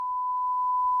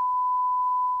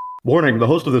Warning, the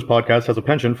host of this podcast has a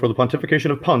penchant for the pontification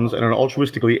of puns and an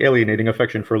altruistically alienating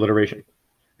affection for alliteration.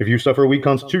 If you suffer a weak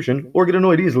constitution or get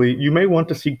annoyed easily, you may want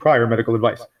to seek prior medical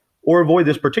advice, or avoid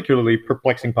this particularly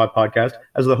perplexing podcast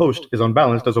as the host is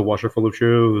unbalanced as a washer full of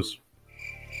shoes.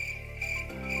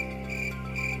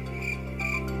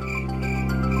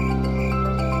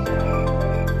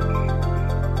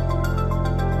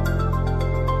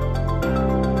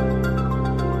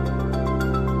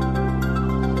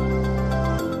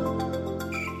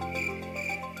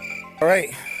 All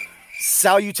right.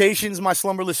 Salutations, my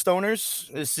slumberless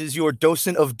stoners. This is your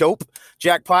docent of dope,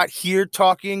 Jackpot, here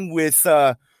talking with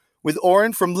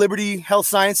Oren from Liberty Health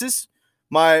Sciences,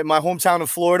 my hometown of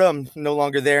Florida. I'm no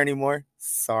longer there anymore.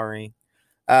 Sorry.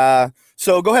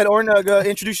 So go ahead, Oren,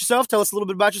 introduce yourself. Tell us a little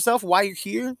bit about yourself, why you're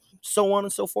here, so on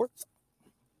and so forth.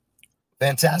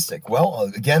 Fantastic.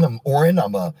 Well, again, I'm Oren.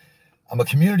 I'm a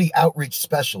community outreach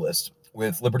specialist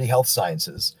with Liberty Health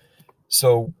Sciences.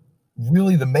 So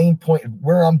really the main point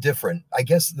where I'm different, I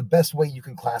guess the best way you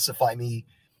can classify me,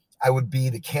 I would be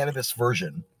the cannabis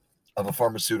version of a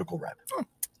pharmaceutical rep.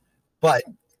 But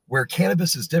where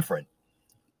cannabis is different,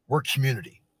 we're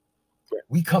community.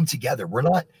 We come together. We're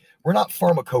not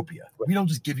pharmacopoeia. We don't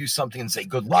just give you something and say,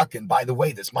 good luck. And by the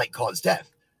way, this might cause death.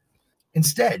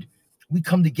 Instead, we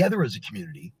come together as a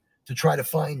community to try to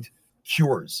find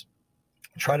cures,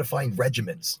 try to find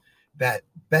regimens that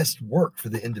best work for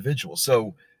the individual.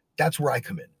 So that's where I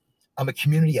come in. I'm a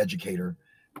community educator.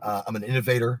 I'm an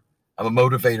innovator. I'm a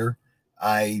motivator.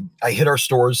 I hit our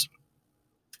stores.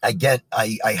 I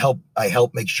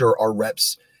help make sure our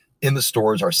reps in the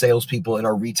stores, our salespeople in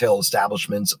our retail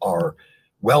establishments are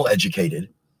well educated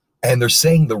and they're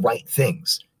saying the right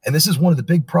things. And this is one of the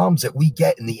big problems that we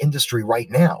get in the industry right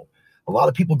now. A lot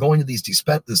of people going to these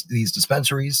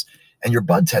dispensaries and your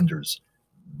bud tenders,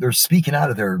 they're speaking out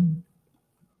of their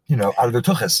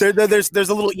tuchus. There's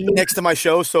a little E next to my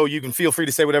show, so you can feel free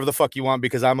to say whatever the fuck you want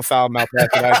because I'm a foul mouth.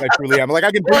 I truly am. Like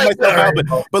I can bring myself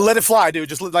out, but let it fly, dude.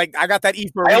 Just like I got that E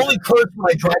for. I only curse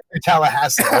when I drive through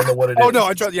Tallahassee. I don't know what it is. Oh no,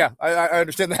 I trust. Yeah, I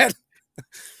understand that.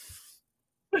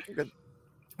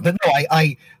 But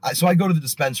no, so I go to the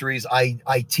dispensaries.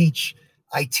 I teach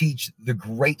the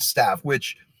great staff,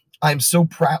 which I'm so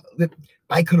proud that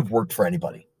I could have worked for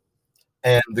anybody.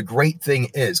 And the great thing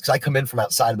is, because I come in from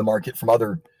outside of the market, from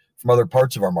other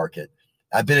parts of our market.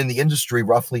 I've been in the industry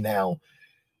roughly now,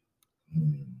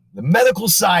 the medical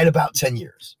side, about 10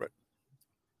 years. Right.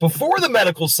 Before the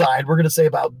medical side, we're going to say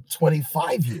about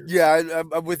 25 years. Yeah,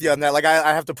 I'm with you on that. Like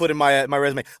I have to put in my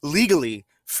resume legally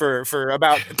for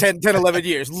about 10, 11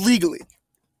 years, legally.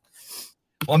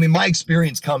 Well, I mean, my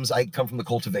experience I come from the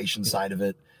cultivation side of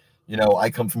it. You know, I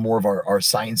come from more of our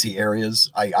sciencey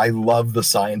areas. I love the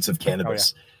science of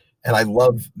cannabis. Oh, yeah. And I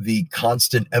love the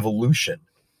constant evolution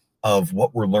of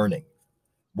what we're learning,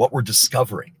 what we're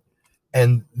discovering,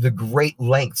 and the great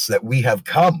lengths that we have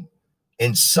come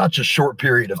in such a short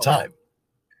period of time.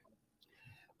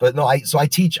 But no, I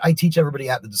teach everybody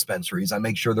at the dispensaries. I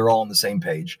make sure they're all on the same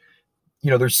page. You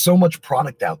know, there's so much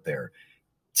product out there.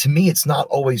 To me, it's not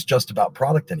always just about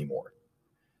product anymore.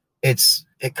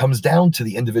 It comes down to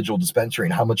the individual dispensary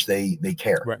and how much they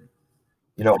care. Right.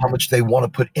 You know, how much they want to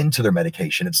put into their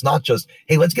medication. It's not just,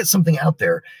 hey, let's get something out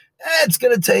there. It's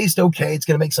going to taste okay. It's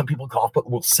going to make some people cough, but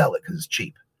we'll sell it because it's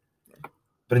cheap.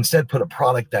 But instead put a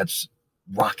product that's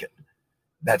rocking,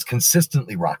 that's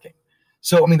consistently rocking.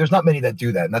 So, I mean, there's not many that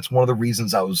do that. And that's one of the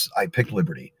reasons I picked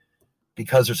Liberty,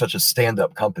 because they're such a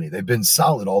stand-up company. They've been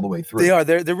solid all the way through. They are.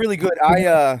 They're really good.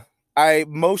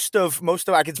 Most of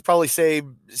I could probably say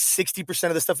 60%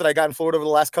 of the stuff that I got in Florida over the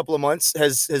last couple of months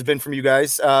has been from you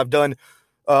guys. I've done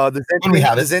the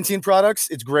Zentian products.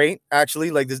 It's great, actually.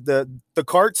 Like the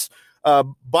carts,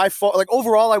 by far, like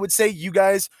overall, I would say you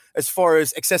guys, as far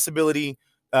as accessibility,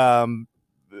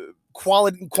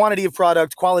 quantity of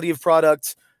product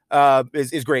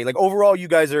is great. Like overall, you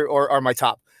guys are my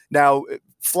top. Now,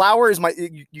 flower is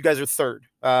you guys are third.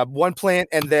 One Plant,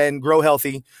 and then Grow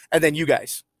Healthy, and then you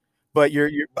guys. But you're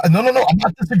no. I'm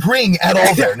not disagreeing at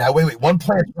all there. Now, wait. One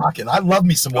Plant rocking. I love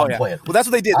me some One Plant. Well, that's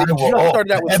what they did. They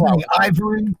started out with flower.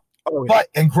 Ivory. Oh, yeah.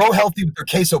 And Grow Healthy with their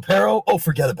queso pero. Oh,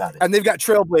 forget about it. And they've got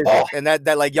Trailblazer, and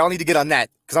that like y'all need to get on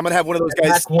that because I'm gonna have one of those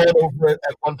guys. One over at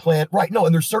One Plant, right? No,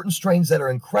 and there's certain strains that are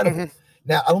incredible. Mm-hmm.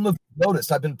 Now, I don't know if you noticed,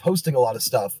 I've been posting a lot of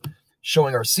stuff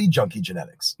showing our Seed Junkie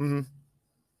genetics. Mm-hmm.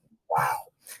 Wow.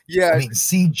 Yeah, I mean,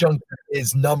 Seed Junkie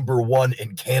is number one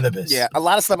in cannabis. Yeah, a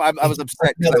lot of stuff. I was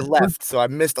upset because I left, so I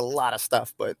missed a lot of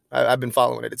stuff. But I've been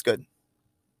following it. It's good.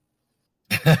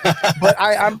 But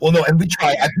I'm well, no, and we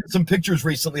try. I put some pictures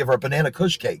recently of our banana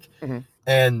kush cake, mm-hmm.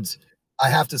 and I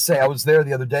have to say, I was there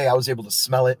the other day. I was able to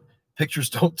smell it. Pictures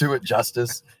don't do it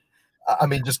justice. I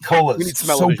mean, just colas We need so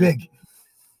smell-o-vision. big.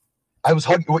 I was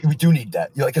hugging. We do need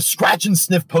that. Like a scratch and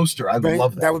sniff poster. I would Right?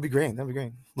 love that. That would be great. That'd be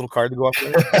great. Little card to go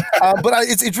off. But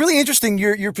it's really interesting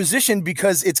your position,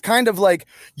 because it's kind of like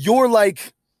you're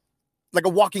like a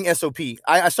walking SOP.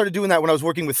 I started doing that when I was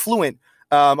working with Fluent.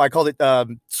 I called it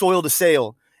Soil to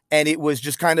Sail, and it was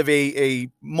just kind of a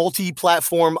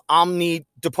multi-platform,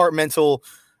 omni-departmental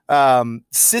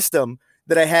system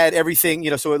that I had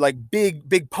everything, so like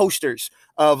big posters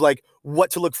of like what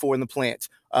to look for in the plant.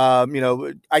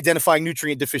 Identifying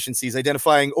nutrient deficiencies,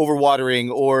 identifying overwatering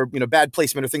or, bad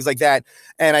placement or things like that.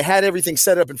 And I had everything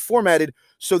set up and formatted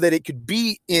so that it could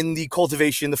be in the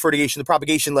cultivation, the fertigation, the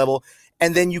propagation level.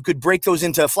 And then you could break those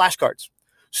into flashcards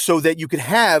so that you could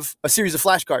have a series of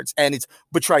flashcards, and it's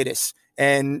botrytis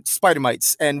and spider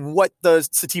mites and what the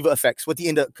sativa affects, what the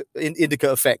indica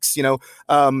affects,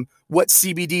 what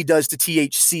CBD does to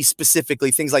THC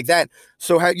specifically, things like that.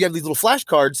 So you have these little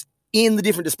flashcards in the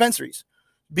different dispensaries.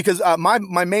 Because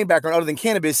my main background, other than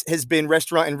cannabis, has been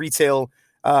restaurant and retail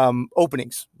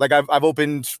openings. Like I've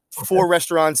opened 4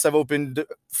 restaurants. I've opened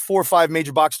 4 or 5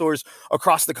 major box stores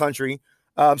across the country.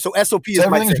 So SOP is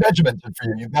everything's regimented for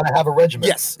you. You've got to have a regiment.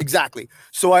 Yes, exactly.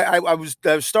 So I was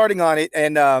starting on it,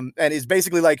 and it's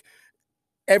basically like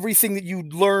everything that you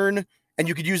learn, and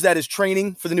you could use that as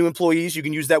training for the new employees. You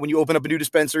can use that when you open up a new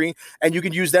dispensary, and you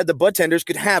can use that. The bud tenders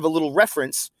could have a little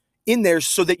reference in there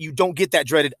so that you don't get that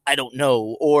dreaded I don't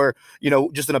know, or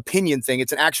just an opinion thing.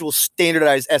 It's an actual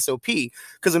standardized SOP,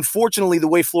 because unfortunately the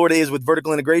way Florida is with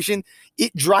vertical integration,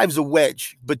 it drives a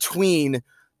wedge between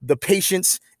the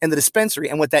patients and the dispensary,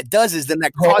 and what that does is then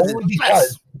that causes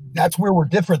because that's where we're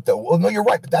different though. Well, no, you're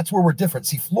right, but that's where we're different.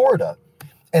 See, Florida,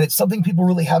 and it's something people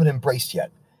really haven't embraced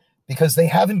yet, because they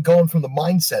haven't gone from the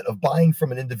mindset of buying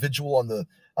from an individual on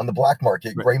the black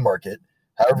market, gray market,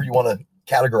 however you want to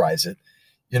categorize it.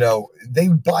 They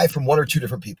buy from 1 or 2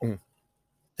 different people.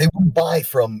 They wouldn't buy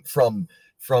from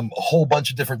a whole bunch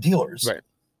of different dealers, right?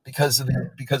 Because I don't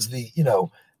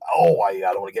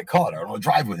want to get caught. I don't want to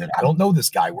drive with it. I don't know this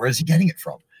guy. Where is he getting it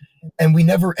from? And we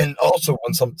never. And also,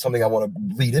 something I want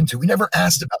to lead into, we never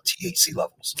asked about THC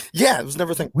levels. Yeah, it was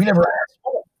never a thing. We never asked,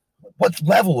 what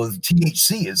level of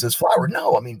THC is this flower?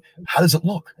 No, I mean, how does it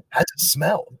look? How does it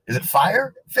smell? Is it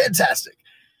fire? Fantastic.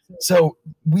 So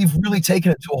we've really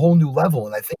taken it to a whole new level,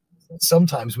 and I think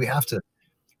sometimes we have to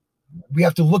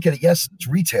look at it. Yes, it's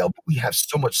retail, but we have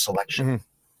so much selection,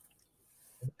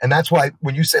 and that's why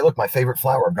when you say, "Look, my favorite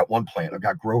flower," I've got 1 plant, I've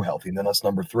got Grow Healthy, and then us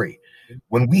number 3.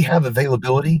 When we have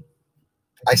availability,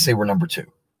 I say we're number 2.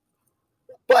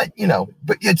 But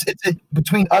it's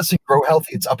between us and Grow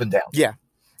Healthy, it's up and down. Yeah,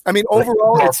 I mean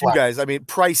overall, it's you guys. I mean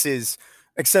prices,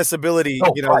 accessibility.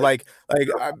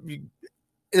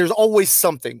 There's always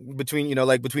something between,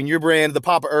 between your brand, the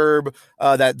Papa Herb,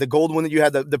 that the gold one that you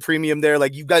had, the premium there.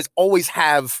 Like you guys always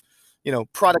have,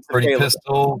 products. Pretty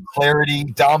Pistol, Clarity,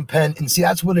 Dom Pen, and see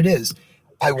that's what it is.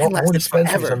 I want more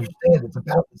dispensers to understand it's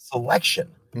about the selection.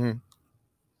 Mm-hmm.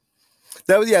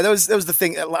 That was the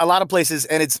thing. A lot of places,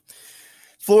 and it's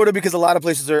Florida because a lot of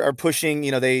places are pushing.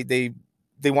 They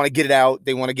want to get it out.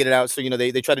 They want to get it out. So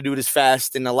they try to do it as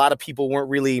fast, and a lot of people weren't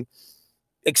really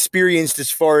experienced as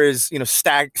far as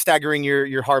staggering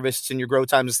your harvests and your grow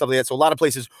times and stuff like that. So a lot of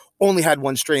places only had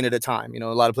 1 strain at a time. A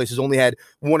lot of places only had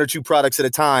 1 or 2 products at a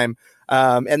time,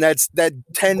 and that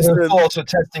tends to also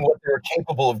testing what they're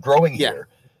capable of growing here,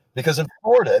 because in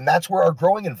Florida, and that's where our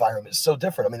growing environment is so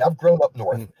different. I mean, I've grown up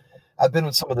north. I've been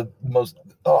with some of the most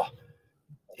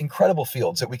incredible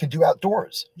fields that we can do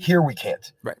outdoors. Here we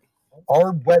can't. Right.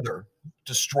 Our weather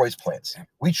destroys plants.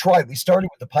 We tried. We started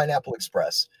with the Pineapple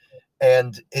Express.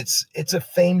 And it's a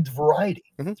famed variety.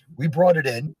 We brought it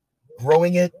in,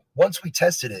 growing it. Once we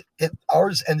tested it,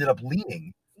 ours ended up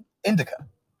leaning indica.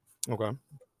 Okay.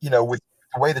 With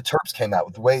the way the terps came out,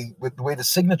 with the way the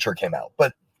signature came out.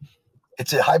 But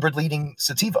it's a hybrid leading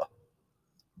sativa,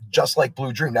 just like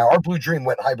Blue Dream. Now our Blue Dream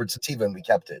went hybrid sativa, and we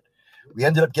kept it. We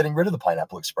ended up getting rid of the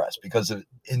Pineapple Express because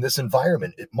in this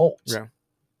environment it molds. Yeah.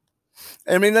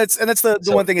 I mean that's the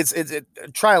one thing. It's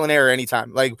trial and error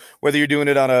anytime. Like whether you're doing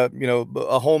it on a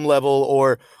home level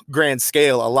or grand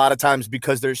scale. A lot of times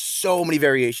because there's so many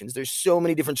variations, there's so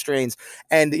many different strains,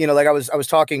 and like I was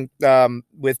talking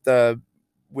with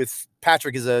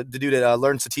Patrick, is the dude at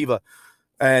Learn Sativa,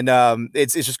 and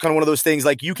it's just kind of one of those things.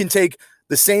 Like you can take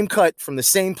the same cut from the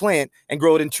same plant and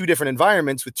grow it in 2 different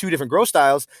environments with 2 different grow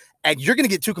styles, and you're going to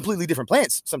get 2 completely different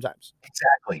plants sometimes.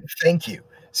 Exactly. Thank you.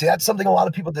 See, that's something a lot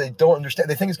of people, they don't understand.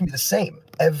 They think it's going to be the same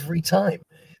every time.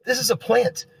 This is a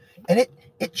plant, and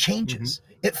it changes.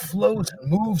 It flows and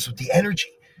moves with the energy.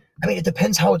 I mean, it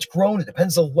depends how it's grown. It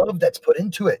depends the love that's put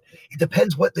into it. It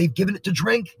depends what they've given it to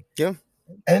drink. Yeah.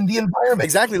 And the environment.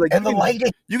 Exactly. Like, and the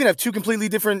lighting. You can have two completely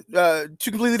different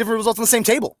results on the same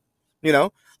table. You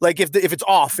know, like if it's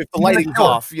off, if the lighting's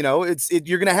off, you know,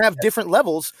 you're going to have different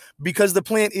levels because the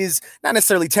plant is not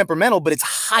necessarily temperamental, but it's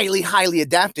highly, highly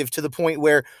adaptive to the point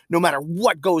where no matter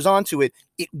what goes on to it,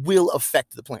 it will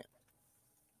affect the plant.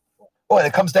 Oh, and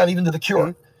it comes down even to the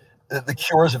cure. Mm-hmm. The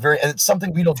cures are and it's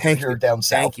something we don't do here down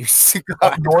south. Thank you.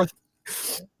 Up north,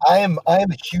 I am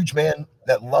a huge man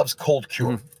that loves cold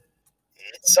cure. Mm-hmm.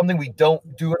 It's something we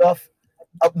don't do enough.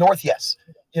 Up north, yes.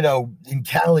 You know, in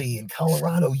Cali, in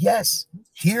Colorado, yes.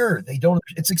 Here, they don't.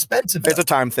 It's expensive. It's a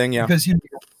time thing, yeah. Because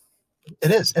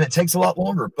it is, and it takes a lot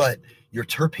longer. But your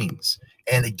terpenes,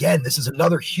 and again, this is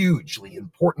another hugely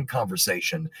important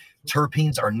conversation.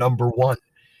 Terpenes are number one.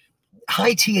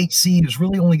 High THC is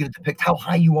really only going to depict how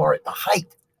high you are at the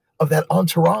height of that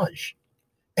entourage.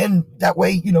 And that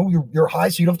way, you know, you're high,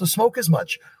 so you don't have to smoke as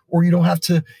much, or you don't have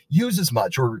to use as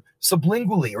much, or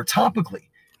sublingually or topically.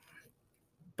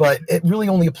 But it really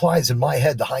only applies in my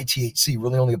head. The high THC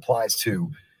really only applies to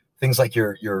things like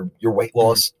your weight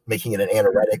loss, making it an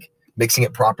anoretic, mixing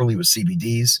it properly with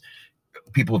CBDs,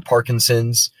 people with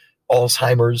Parkinson's,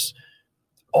 Alzheimer's.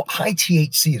 High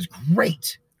THC is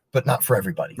great, but not for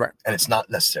everybody. Right. And it's not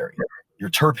necessary. Your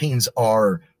terpenes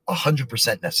are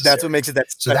 100% necessary. That's what makes it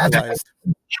that specialized. So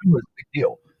that's a big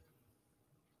deal.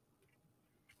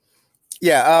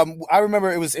 Yeah, I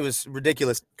remember it was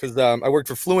ridiculous because I worked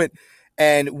for Fluent.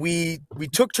 And we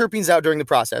took terpenes out during the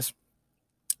process,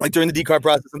 like during the decarb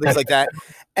process and things like that.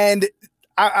 And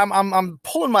I'm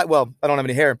pulling I don't have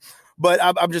any hair, but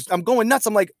I'm going nuts.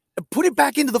 I'm like, put it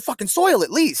back into the fucking soil at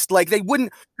least. Like they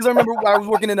wouldn't, because I remember I was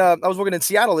working in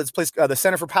Seattle. This place, the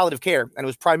Center for Palliative Care, and it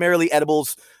was primarily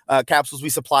edibles, capsules. We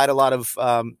supplied a lot of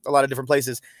different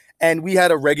places, and we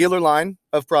had a regular line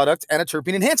of product and a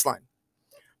terpene enhanced line.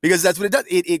 Because that's what it does.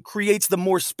 It creates the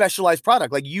more specialized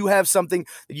product. Like you have something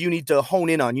that you need to hone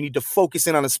in on. You need to focus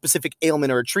in on a specific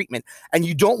ailment or a treatment. And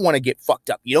you don't want to get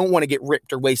fucked up. You don't want to get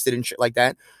ripped or wasted and shit like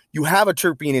that. You have a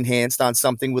terpene enhanced on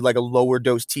something with like a lower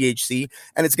dose THC,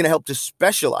 and it's going to help to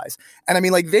specialize. And I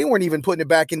mean, like they weren't even putting it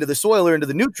back into the soil or into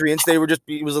the nutrients. They were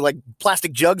it was like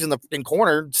plastic jugs in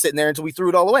corner sitting there until we threw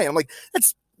it all away. I'm like,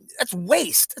 that's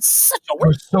waste. That's such a waste.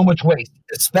 There's so much waste,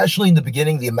 especially in the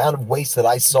beginning, the amount of waste that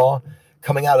I saw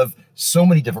coming out of so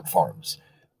many different farms.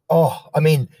 Oh, I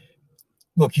mean,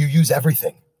 look, you use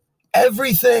everything.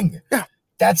 Everything. Yeah.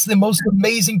 That's the most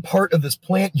amazing part of this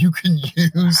plant. You can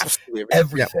use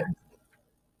everything. Yeah.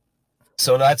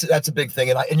 So that's a big thing.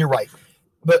 And you're right.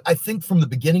 But I think from the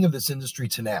beginning of this industry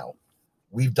to now,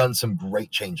 we've done some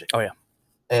great changing. Oh, yeah.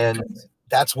 And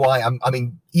that's why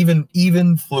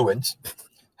even Fluent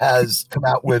has come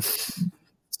out with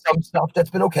some stuff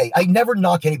that's been okay. I never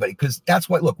knock anybody because that's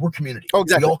why, look, we're community. Oh,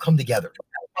 exactly. We all come together.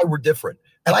 That's why we're different.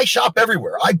 And I shop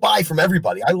everywhere. I buy from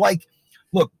everybody.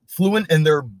 Look, Fluent and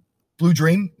their Blue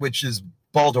Dream, which is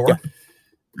Baldur.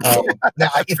 Yeah. Now,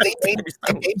 if they name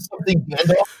something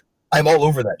Gandalf, I'm all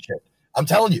over that shit. I'm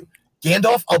telling you,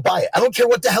 Gandalf, I'll buy it. I don't care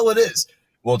what the hell it is.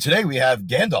 Well, today we have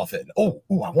Gandalf in. Oh,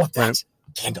 I want that. Right.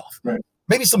 Gandalf. Right.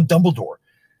 Maybe some Dumbledore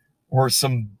or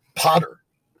some Potter.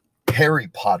 Harry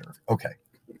Potter. Okay.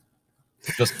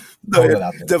 Just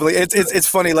definitely. It's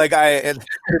funny. Like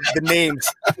the names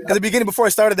at the beginning before I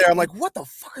started there, I'm like, what the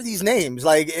fuck are these names?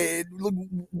 Like,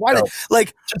 why? No,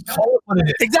 like, just call it what it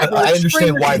is. Exactly. I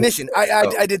understand why.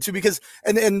 I did too because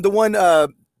and the one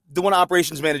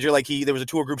operations manager, like there was a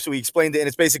tour group, so he explained it, and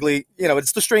it's basically,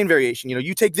 it's the strain variation.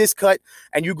 You take this cut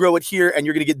and you grow it here, and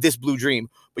you're gonna get this Blue Dream.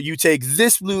 But you take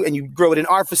this blue and you grow it in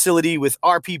our facility with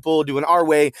our people doing our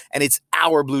way, and it's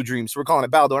our Blue Dream. So we're calling it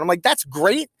Baldur. And I'm like, that's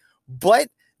great. But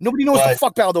nobody knows what the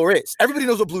fuck Baldur is. Everybody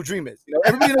knows what Blue Dream is.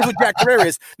 Everybody knows what Jack Carrera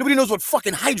is. Nobody knows what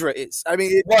fucking Hydra is. I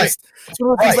mean,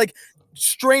 it's like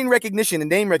strain recognition and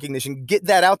name recognition. Get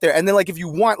that out there. And then, like, if you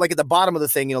want, like, at the bottom of the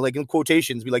thing, like in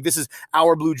quotations, be like, this is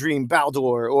our Blue Dream,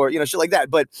 Baldur, or, shit like that.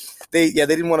 But they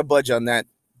didn't want to budge on that.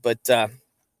 But, and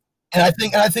I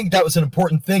think that was an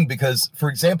important thing because, for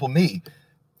example,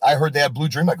 I heard they had Blue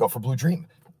Dream. I go for Blue Dream.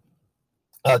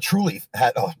 True Leaf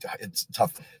had, it's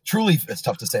tough. True Leaf, it's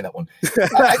tough to say that one.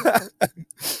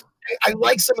 I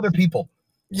like some of their people.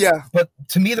 Yeah. But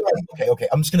to me, they're like, okay,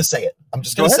 I'm just going to say it. I'm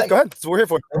just going to say it. Go ahead. That's what we're here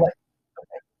for. Like,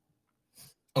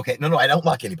 okay. No, I don't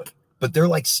mock anybody, but they're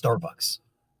like Starbucks.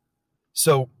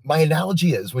 So my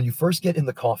analogy is when you first get in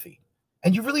the coffee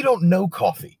and you really don't know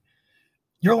coffee,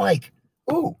 you're like,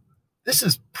 ooh, this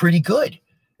is pretty good.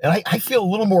 And I feel a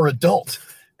little more adult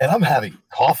and I'm having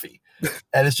coffee.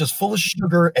 And it's just full of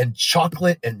sugar and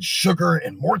chocolate and sugar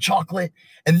and more chocolate.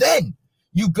 And then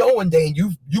You go one day and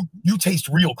you taste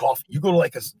real coffee. You go to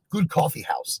like a good coffee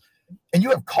house and you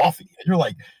have coffee and you're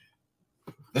like,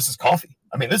 this is coffee.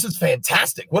 I mean, this is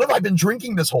fantastic. What have I been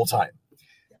drinking this whole time?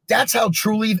 That's how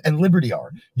True Leaf and Liberty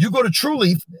are. You go to True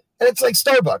Leaf and it's like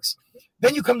Starbucks.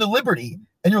 Then you come to Liberty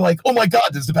and you're like, oh my God,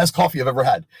 this is the best coffee I've ever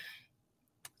had.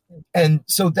 And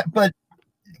so that, but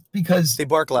because they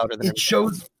bark louder than it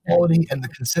shows quality and the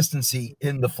consistency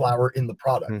in the flour in the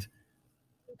product. Mm.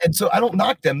 And so I don't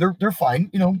knock them. They're fine.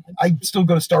 You know, I still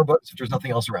go to Starbucks if there's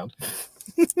nothing else around.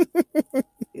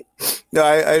 No,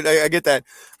 I get that.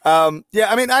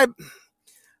 Yeah, I mean,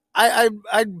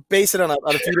 I base it on a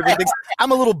few different things.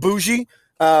 I'm a little bougie.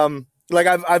 Like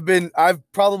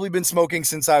I've probably been smoking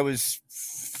since I was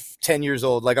 10 years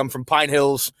old. Like I'm from Pine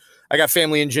Hills. I got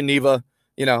family in Geneva.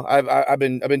 You know, I've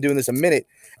been doing this a minute,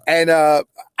 and I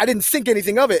didn't think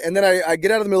anything of it. And then I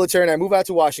get out of the military and I move out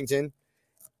to Washington,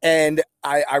 and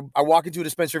I walk into a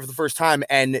dispensary for the first time,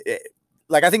 and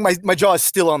like I think my jaw is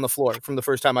still on the floor from the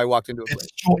first time I walked into a place.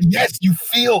 Yes, you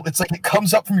feel it's like it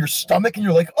comes up from your stomach, and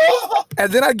you're like, oh.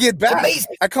 And then I get back.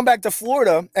 Amazing. I come back to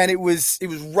Florida, and it was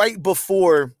right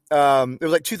before. It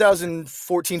was like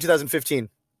 2014, 2015.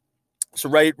 So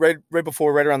right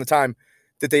before, right around the time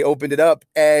that they opened it up,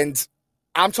 and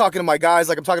I'm talking to my guys,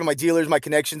 like I'm talking to my dealers, my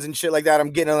connections and shit like that.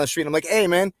 I'm getting on the street. I'm like, hey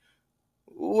man,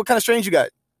 what kind of strains you got?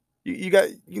 You got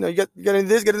any of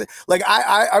this? Like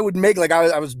I would make, like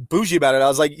I was bougie about it. I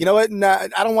was like, you know what? Nah,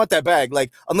 I don't want that bag.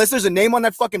 Like unless there's a name on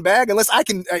that fucking bag, unless I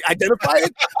can identify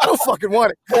it, I don't fucking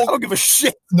want it. I don't give a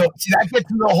shit. No, see, that gets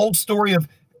into the whole story of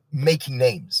making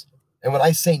names. And when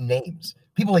I say names,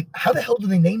 people are like, how the hell do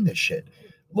they name this shit?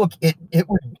 Look, it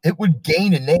would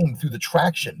gain a name through the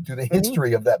traction, through the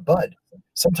history of that bud.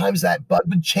 Sometimes that bud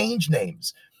would change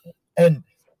names. And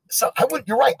so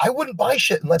you're right. I wouldn't buy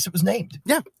shit unless it was named.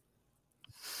 Yeah.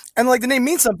 And like the name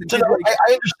means something. So, no, I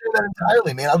understand that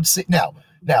entirely, man. I would say now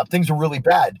if things are really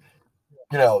bad,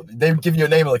 you know, they would give you a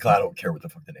name like, I don't care what the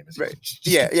fuck the name is. Right.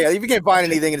 Yeah. If you can't find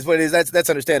anything, it's what it is. That's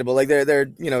understandable. Like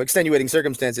they're extenuating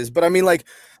circumstances. But I mean, like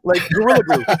Gorilla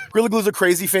Glue. Gorilla Glue is a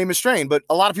crazy famous strain, but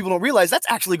a lot of people don't realize that's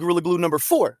actually Gorilla Glue number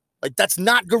 4. Like that's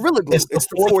not Gorilla Glue. It's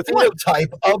the fourth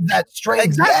type of that strain.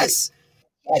 Exactly. Yes.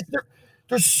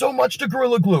 There's so much to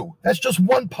Gorilla Glue. That's just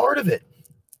one part of it.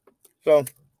 So.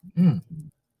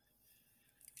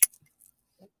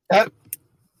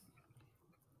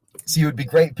 See, it would be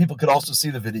great. People could also see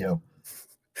the video.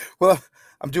 Well,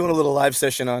 I'm doing a little live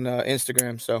session on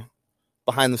Instagram, so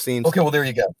behind the scenes. Okay, well, there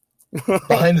you go.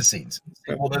 Behind the scenes.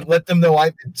 Well, then let them know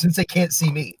since they can't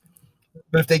see me.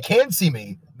 But if they can see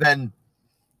me, then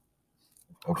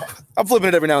okay. I'm flipping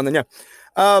it every now and then, yeah.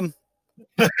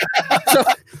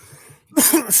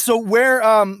 So where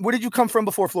did you come from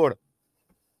before Florida?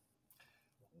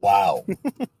 Wow.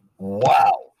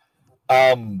 Wow.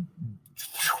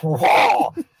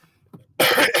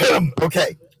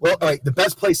 Okay. Well, all right. The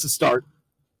best place to start.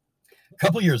 A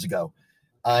couple years ago,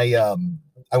 I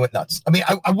went nuts. I mean,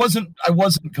 I wasn't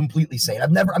completely sane.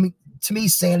 To me,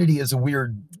 sanity is a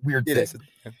weird thing. It is.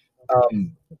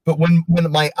 But when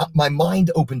my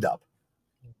mind opened up,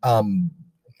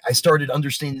 I started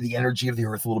understanding the energy of the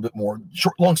earth a little bit more.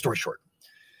 Long story short,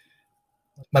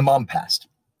 my mom passed,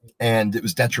 and it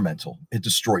was detrimental. It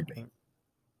destroyed me,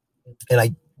 and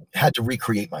I had to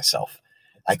recreate myself.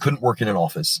 I couldn't work in an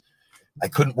office. I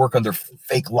couldn't work under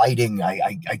fake lighting.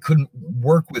 I couldn't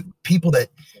work with people that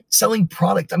selling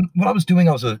product. What I was doing,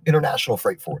 I was an international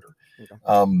freight forwarder.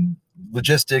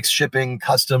 Logistics, shipping,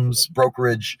 customs,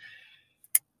 brokerage.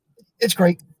 It's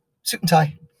great. Suit and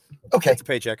tie. Okay. It's a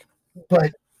paycheck.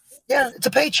 But yeah, it's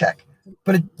a paycheck.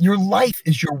 But your life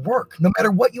is your work. No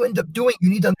matter what you end up doing, you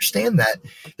need to understand that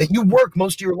you work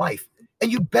most of your life,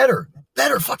 and you better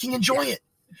fucking enjoy it.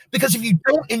 Because if you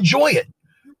don't enjoy it,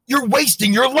 you're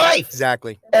wasting your life.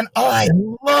 Exactly. And I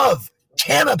love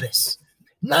cannabis,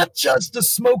 not just the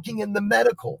smoking and the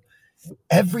medical,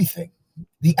 everything,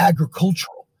 the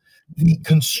agricultural, the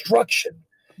construction.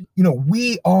 You know,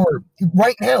 we are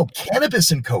right now,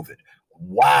 cannabis and COVID.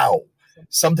 Wow.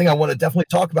 Something I want to definitely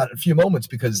talk about in a few moments,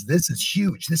 because this is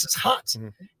huge. This is hot,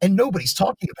 and nobody's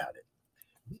talking about it.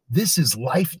 This is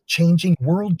life-changing,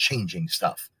 world-changing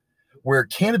stuff, where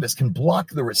cannabis can block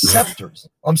the receptors.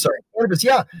 Cannabis,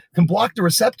 can block the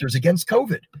receptors against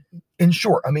COVID. In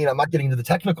short, I mean, I'm not getting into the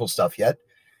technical stuff yet.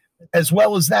 As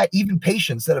well as that, even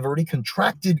patients that have already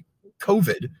contracted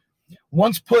COVID,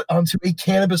 once put onto a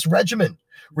cannabis regimen,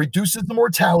 reduces the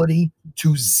mortality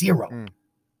to 0.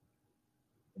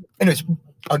 Anyways,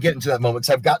 I'll get into that moment,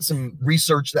 because I've got some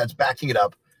research that's backing it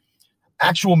up.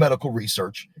 Actual medical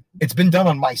research. It's been done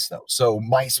on mice, though. So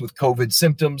mice with COVID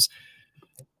symptoms.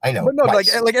 I know. But no,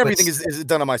 mice, like everything but is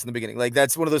done on mice in the beginning. Like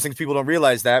that's one of those things people don't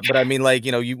realize that. But I mean, like,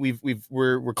 you know,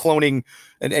 we're cloning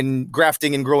and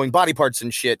grafting and growing body parts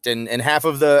and shit. And half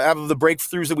of the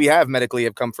breakthroughs that we have medically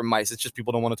have come from mice. It's just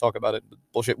people don't want to talk about it.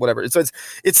 Bullshit, whatever. So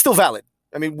it's still valid.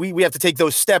 I mean, we have to take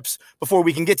those steps before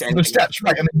we can get to anything. Those steps,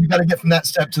 right? I mean, you got to get from that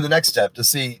step to the next step to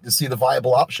see the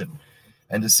viable option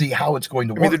and to see how it's going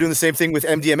to work. I mean, they're doing the same thing with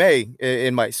MDMA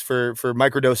in mice for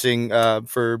microdosing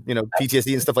for, you know,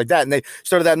 PTSD and stuff like that. And they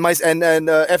started that in mice, and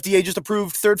FDA just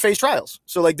approved third phase trials.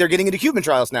 So like they're getting into human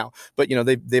trials now. But you know,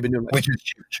 they've been doing that. Which is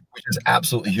huge, which is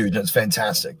absolutely huge. And it's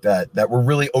fantastic that we're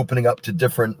really opening up to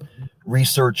different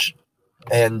research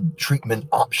and treatment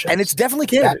options. And it's definitely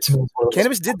cannabis.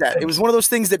 Cannabis did that. It was one of those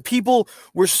things that people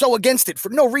were so against it for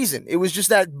no reason. It was just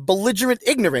that belligerent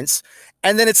ignorance.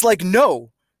 And then it's like, no,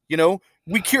 you know,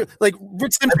 we cure, like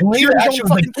Rich Simpson cured his own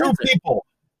fucking cancer. People.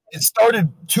 It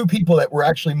started two people that were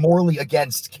actually morally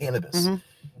against cannabis.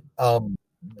 Mm-hmm.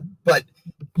 But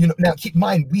you know, now keep in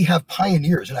mind, we have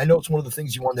pioneers, and I know it's one of the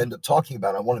things you want to end up talking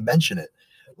about. I want to mention it,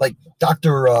 like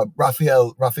Dr.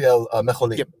 Raphael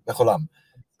Mechoulam.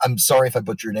 I'm sorry if I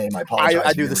butcher your name. I apologize.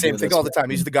 I do the same thing all the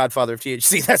time. He's the godfather of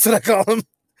THC. That's what I call him.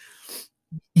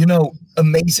 You know,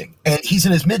 amazing. And he's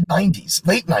in his late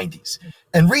 90s,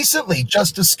 and recently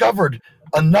just discovered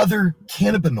another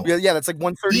cannabinoid. Yeah, that's like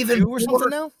 132 or something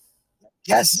now.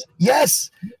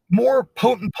 Yes, more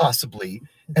potent possibly,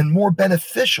 and more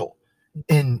beneficial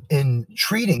in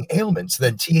treating ailments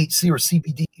than THC or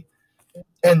CBD.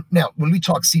 And now, when we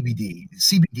talk CBD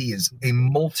is a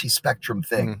multi-spectrum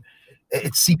thing. Mm-hmm.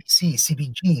 It's CBC,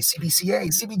 CBG, CBCA,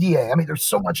 CBDA. I mean, there's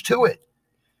so much to it.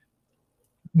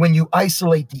 When you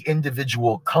isolate the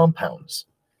individual compounds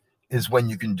is when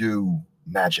you can do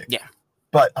magic. Yeah.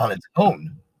 But on its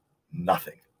own,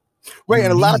 nothing. Right.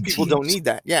 And a lot of people don't need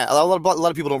that. Yeah. A lot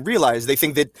of people don't realize. They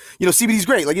think that, you know, CBD is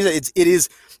great. Like you said, it is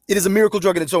a miracle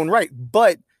drug in its own right,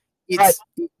 but it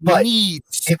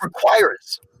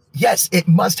requires, yes, it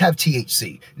must have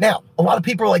THC. Now, a lot of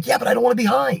people are like, yeah, but I don't want to be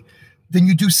high. Then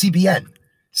you do CBN.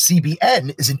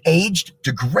 CBN is an aged,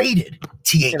 degraded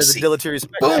THC. It is a deleterious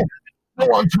effect. Boom. No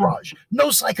entourage. No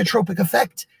psychotropic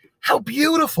effect. How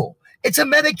beautiful. It's a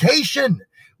medication.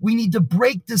 We need to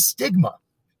break the stigma.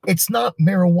 It's not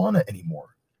marijuana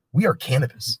anymore. We are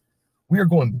cannabis. We are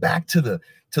going back to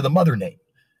the mother name.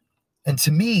 And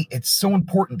to me, it's so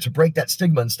important to break that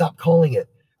stigma and stop calling it.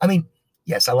 I mean,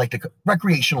 yes, I like to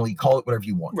recreationally call it whatever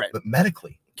you want. Right. But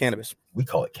medically, cannabis. We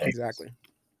call it cannabis. Exactly.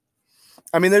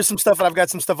 I mean, there's some stuff, and I've got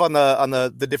some stuff on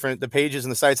the pages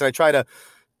and the sites, and I try to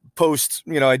post,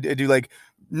 you know, I do like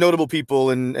notable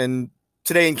people and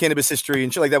today in cannabis history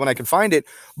and shit like that when I can find it.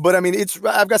 But I mean,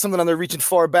 I've got something on there reaching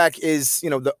far back is, you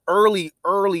know, the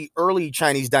early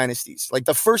Chinese dynasties, like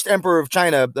the first emperor of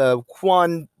China,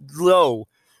 Quan Lo,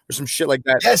 or some shit like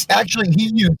that. Yes, actually,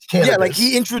 he used cannabis. Yeah, like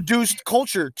he introduced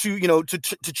culture to, you know, to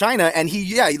China, and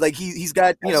he's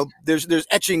got, you know, there's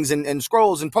etchings and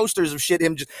scrolls and posters of shit,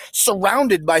 him just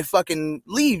surrounded by fucking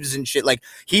leaves and shit. Like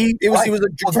it was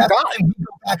a god.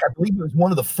 I believe it was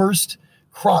one of the first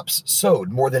crops sowed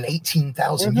more than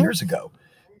 18,000 years ago.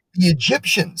 The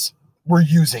Egyptians were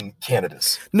using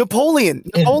cannabis. Napoleon,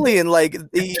 like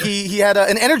he had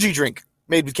an energy drink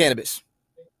made with cannabis.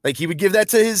 Like he would give that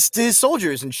to his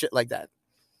soldiers and shit like that.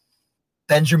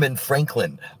 Benjamin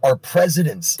Franklin, our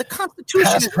presidents. The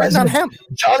Constitution is written on hemp.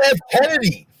 John F.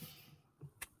 Kennedy.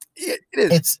 It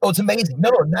is. It's amazing. No,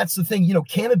 and that's the thing. You know,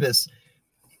 cannabis.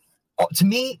 To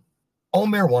me, all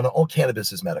marijuana, all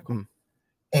cannabis is medical,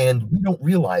 and we don't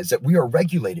realize that we are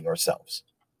regulating ourselves.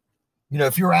 You know,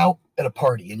 if you're out at a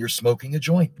party and you're smoking a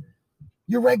joint,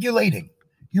 you're regulating.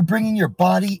 You're bringing your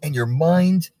body and your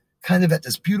mind kind of at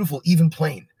this beautiful even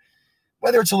plane.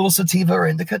 Whether it's a little sativa or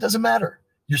indica, it doesn't matter.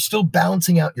 You're still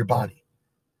balancing out your body.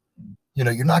 You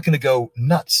know, you're not going to go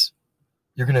nuts.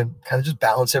 You're going to kind of just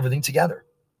balance everything together.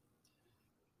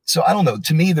 So I don't know.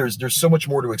 To me, there's so much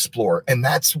more to explore. And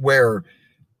that's where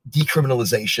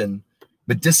decriminalization,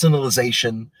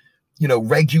 medicinalization, you know,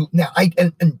 now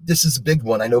and this is a big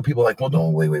one. I know people are like, well, no,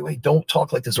 wait, don't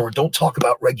talk like this, or don't talk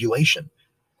about regulation.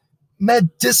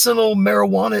 Medicinal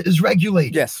marijuana is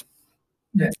regulated. Yes.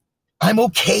 Yeah. I'm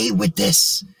okay with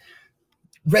this.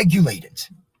 Regulate it.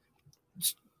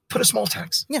 Put a small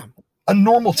tax. Yeah. A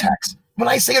normal tax. When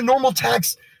I say a normal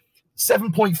tax,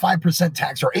 7.5%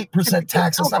 tax or 8%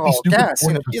 tax. Let's not be stupid. Gas,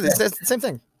 you know, it's the same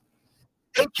thing.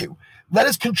 Thank you. Let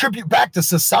us contribute back to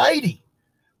society.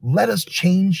 Let us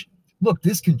change. Look,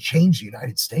 this can change the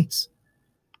United States.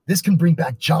 This can bring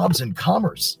back jobs and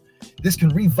commerce. This can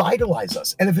revitalize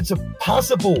us. And if it's a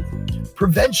possible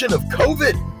prevention of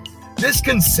COVID, this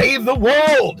can save the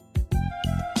world.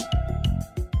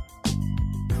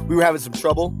 we were having some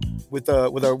trouble with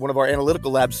one of our analytical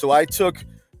labs. So I took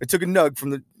a nug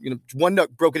from the, one nug,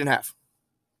 broke it in half.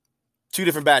 2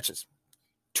 different batches,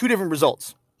 2 different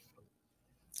results.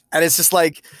 And it's just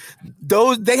like,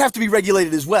 they have to be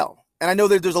regulated as well. And I know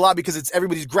that there's a lot because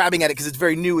everybody's grabbing at it because it's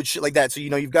very new and shit like that. So,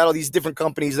 you've got all these different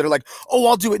companies that are like, oh,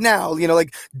 I'll do it now.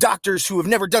 Like doctors who have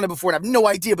never done it before and have no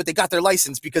idea, but they got their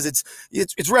license because it's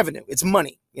revenue, it's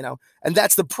money, And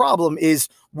that's the problem is,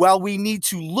 while we need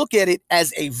to look at it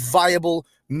as a viable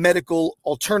medical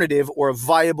alternative or a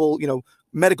viable,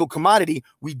 medical commodity,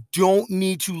 we don't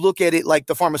need to look at it like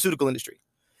the pharmaceutical industry.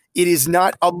 It is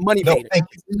not a money maker.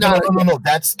 No.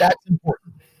 That's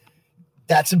important.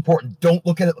 That's important. Don't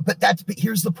look at it. But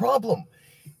here's the problem.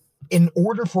 In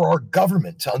order for our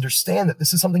government to understand that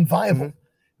this is something viable,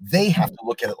 they have to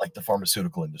look at it like the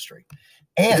pharmaceutical industry.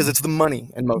 And because it's the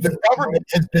money and motive. The government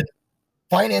has been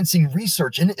financing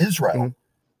research in Israel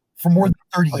for more than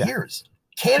 30 years.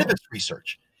 Cannabis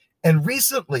research. And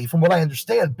recently, from what I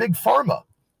understand, Big Pharma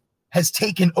has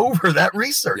taken over that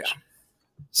research. Yeah.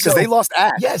 Because they lost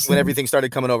ads when everything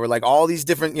started coming over. Like all these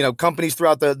different, companies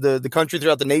throughout the country,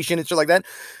 throughout the nation and shit like that.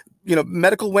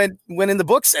 Medical went in the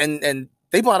books and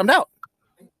they bottomed out.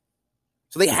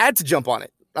 So they had to jump on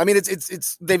it. I mean,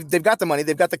 it's they've got the money,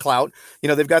 they've got the clout,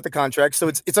 they've got the contracts. So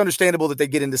it's understandable that they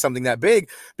get into something that big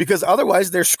because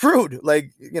otherwise they're screwed.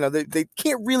 Like, they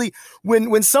can't really,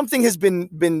 when something has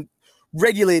been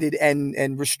regulated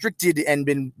and restricted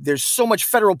and there's so much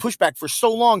federal pushback for so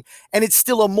long, and it's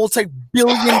still a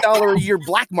multi-billion-dollar a year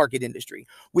black market industry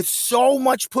with so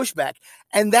much pushback,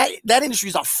 and that industry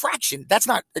is a fraction. That's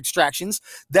not extractions,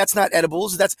 that's not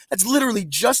edibles, that's literally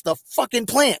just the fucking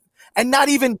plant, and not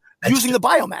even using the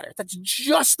biomatter. That's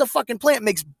just the fucking plant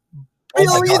makes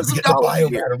billions of dollars a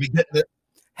year. We get the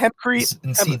hempcrete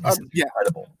and see,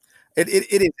 incredible. It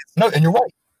is. No, and you're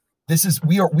right.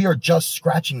 We are just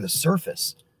scratching the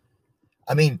surface.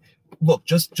 I mean, look,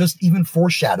 just even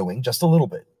foreshadowing just a little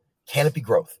bit. Canopy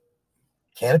Growth,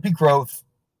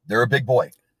 they're a big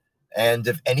boy. And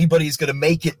if anybody's going to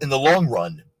make it in the long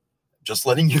run, just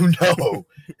letting you know,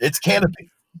 it's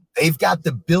Canopy. They've got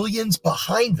the billions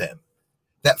behind them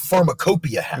that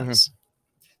Pharmacopoeia has.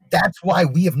 That's why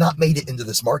we have not made it into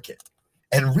this market.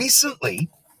 And recently,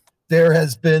 there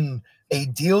has been a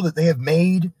deal that they have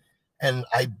made. And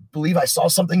I believe I saw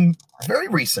something very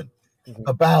recent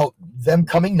about them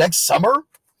coming next summer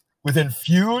with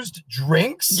infused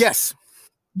drinks. Yes.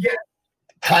 Yeah.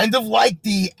 Kind of like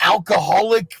the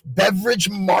alcoholic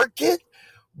beverage market.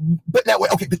 But that way,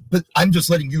 okay, but I'm just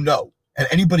letting you know. And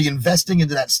anybody investing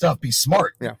into that stuff, be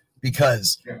smart. Yeah.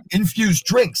 Because infused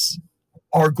drinks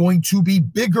are going to be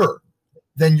bigger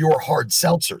than your hard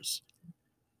seltzers.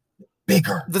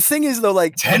 Bigger. The thing is, though,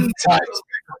 like 10 times bigger.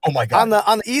 Oh my God.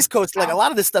 On the East Coast, like a lot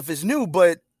of this stuff is new,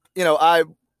 but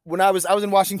when I was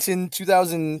in Washington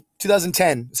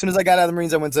 2010, as soon as I got out of the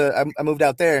Marines, I moved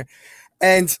out there,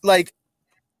 and like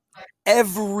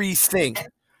everything,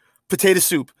 potato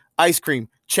soup, ice cream,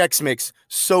 Chex Mix,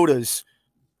 sodas,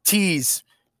 teas,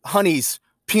 honeys,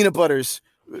 peanut butters,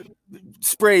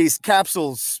 sprays,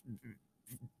 capsules,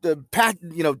 the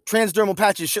transdermal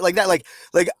patches, shit like that. Like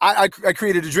I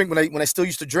created a drink when I still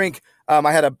used to drink.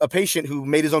 I had a patient who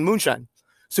made his own moonshine.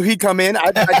 So he'd come in,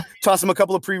 I'd toss him a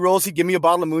couple of pre-rolls. He'd give me a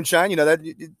bottle of moonshine.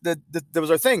 That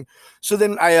was our thing. So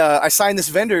then I signed this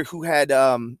vendor who had,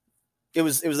 it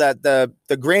was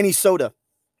the Granny soda.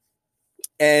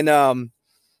 And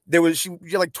she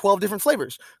had like 12 different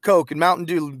flavors, Coke and Mountain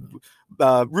Dew,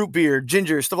 root beer,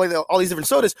 ginger, stuff like that, all these different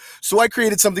sodas. So I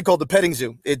created something called the Petting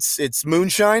Zoo. It's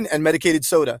moonshine and medicated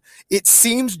soda. It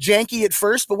seems janky at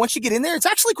first, but once you get in there, it's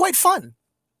actually quite fun.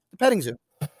 The Petting Zoo.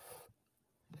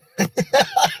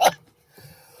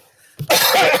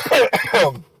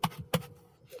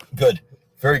 Good.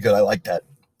 Very good. I like that.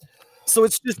 So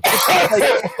it's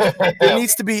like, there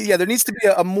needs to be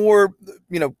a more,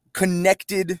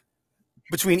 connected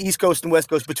between East Coast and West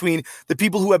Coast, between the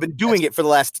people who have been doing it for the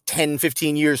last 10,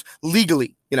 15 years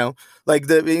legally, like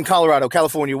in Colorado,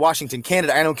 California, Washington,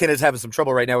 Canada. I know Canada's having some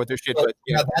trouble right now with their shit. But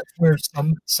that's where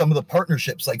some of the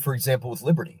partnerships, like for example, with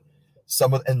Liberty,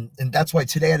 and that's why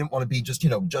today I didn't want to be just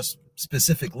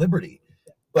specific Liberty,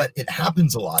 but it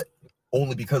happens a lot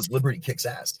only because Liberty kicks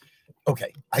ass.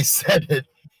 Okay, I said it.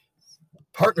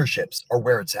 Partnerships are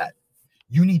where it's at.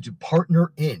 You need to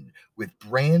partner in with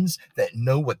brands that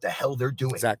know what the hell they're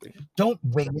doing. Exactly. Don't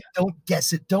wing it. Don't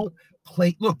guess it. Don't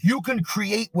play. Look, you can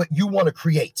create what you want to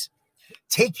create.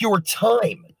 Take your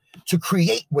time to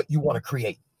create what you want to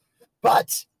create,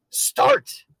 but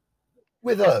start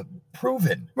with a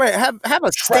proven right. Have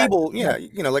a stable,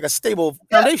 like a stable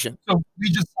foundation. So we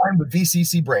just signed with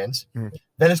VCC Brands,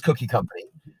 Venice Cookie Company.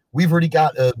 We've already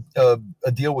got a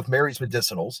deal with Mary's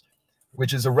Medicinals,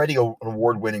 which is already an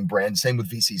award-winning brand. Same with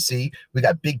VCC. We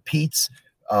got Big Pete's.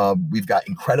 We've got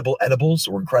Incredible Edibles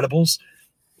or Incredibles.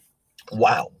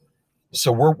 Wow.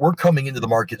 So we're coming into the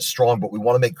market strong, but we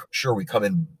want to make sure we come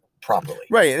in properly.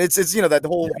 Right. And it's that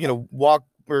whole, walk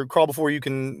or crawl before you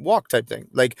can walk type thing.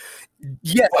 Like,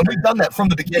 yeah. Well, we've done that from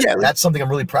the beginning. Yeah, that's something I'm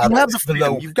really proud you of. Have the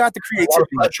freedom. You've got the creativity.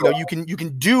 You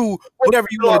can do whatever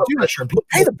you want to do.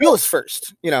 Pay the bills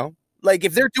first, Like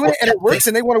if they're doing it and it works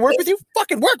and they want to work with you,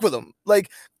 fucking work with them.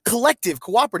 Like collective,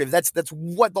 cooperative. That's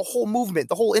what the whole movement,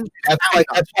 the whole industry. That's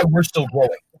why we're still growing.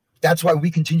 That's why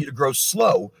we continue to grow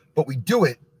slow, but we do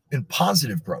it in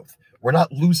positive growth. We're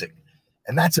not losing.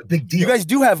 And that's a big deal. You guys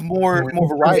do have more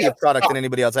variety of product than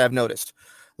anybody else I have noticed.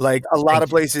 Like a lot of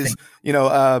places,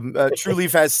 True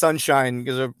Leaf has Sunshine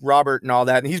because of Robert and all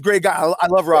that. And he's a great guy. I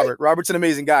love Robert. Robert's an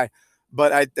amazing guy,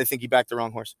 but I think he backed the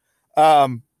wrong horse. I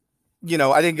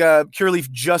think Cure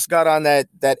Leaf just got on that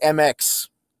MX,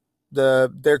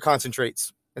 their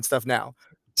concentrates and stuff now.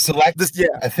 Select,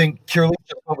 I think Cure Leaf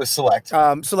just went with Select.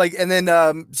 And then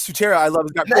Sutera, I love.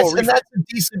 And that's a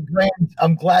decent brand.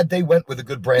 I'm glad they went with a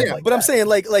good brand. Yeah, but I'm saying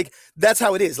like that's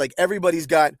how it is. Like everybody's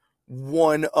got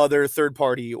one other third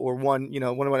party or one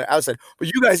outside.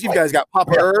 But you guys got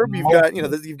Papa Herb.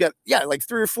 You've got like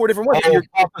 3 or 4 different ones.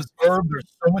 Papa's Herb. There's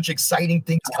so much exciting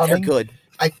things coming. Good.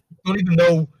 I don't even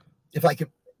know if I can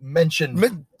mention.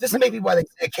 This may be why they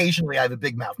say occasionally I have a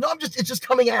big mouth. No, it's just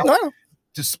coming out. No.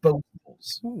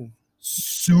 Disposables. Ooh.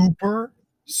 Super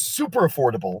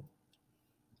affordable,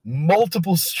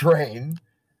 multiple strain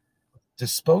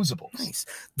disposables. Nice.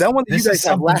 That one that you guys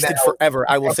have lasted forever.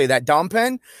 I will say that Dom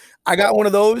Pen. I got one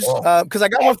of those because I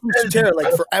got one from Sutera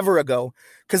like forever ago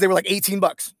because they were like $18.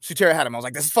 Sutera had them. I was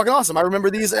like, this is fucking awesome. I remember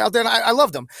these out there and I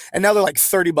loved them. And now they're like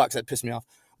 $30. That pissed me off.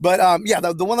 But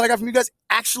the one that I got from you guys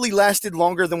actually lasted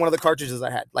longer than one of the cartridges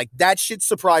I had. Like that shit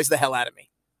surprised the hell out of me.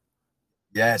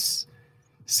 Yes.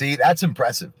 See, that's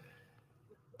impressive.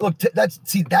 Look, that's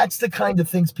the kind of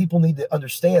things people need to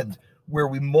understand where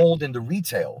we mold into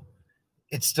retail.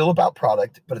 It's still about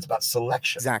product, but it's about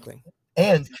selection. Exactly.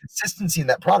 And consistency in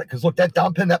that product. Because look, that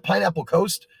Dom Pen, that Pineapple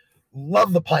Coast,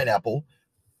 love the pineapple.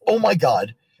 Oh my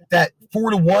God. That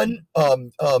 4-to-1,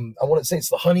 I want to say it's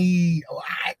the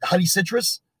honey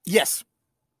citrus. Yes.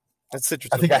 That's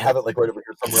citrus. I think I have it like right over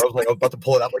here somewhere. I was like, I was about to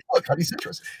pull it out. Like, look, honey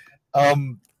citrus.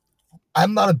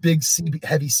 I'm not a big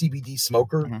heavy CBD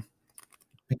smoker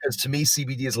because to me,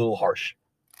 CBD is a little harsh.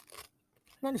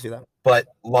 I can see that. But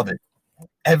love it.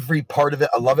 Every part of it.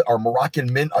 I love it. Our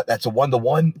Moroccan mint, that's a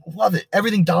 1-to-1. Love it.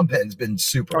 Everything Dom Pen's been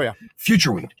super. Oh, yeah.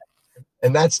 Future Weed.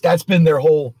 And that's been their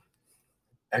whole.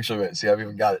 Actually, wait, see, I've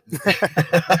even got it.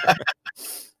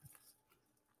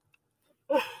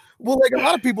 Well, like a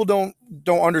lot of people don't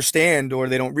understand or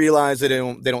they don't realize it.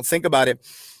 They don't think about it.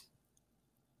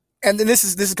 And then this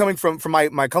is coming from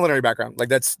my culinary background. Like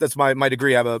that's my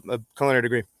degree. I have a culinary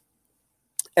degree.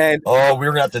 And we're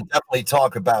gonna have to definitely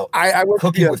talk about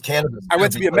cooking with cannabis. I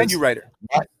went to be a menu writer.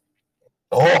 That's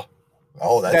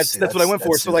what I went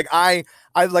for. So like I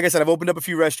like I said, I've opened up a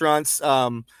few restaurants.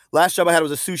 Last job I had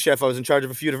was a sous chef. I was in charge of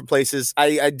a few different places.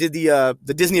 I did the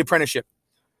Disney apprenticeship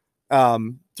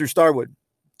through Starwood.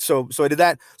 So I did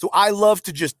that. So I love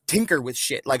to just tinker with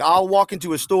shit. Like I'll walk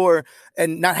into a store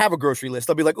and not have a grocery list.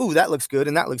 I'll be like, "Ooh, that looks good,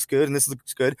 and that looks good, and this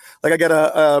looks good." Like I got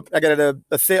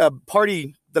a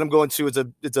party that I'm going to.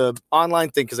 It's a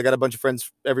online thing because I got a bunch of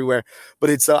friends everywhere.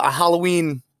 But it's a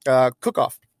Halloween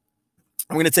cook-off.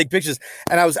 I'm gonna take pictures,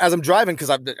 and as I'm driving because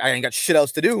I ain't got shit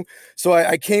else to do. So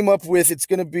I came up with it's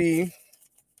gonna be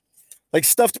like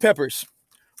stuffed peppers,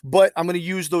 but I'm gonna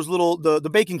use those little the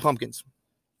baking pumpkins.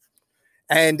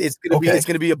 And it's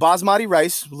gonna be a basmati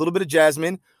rice, a little bit of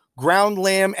jasmine, ground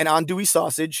lamb, and andouille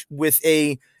sausage with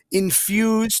a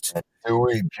infused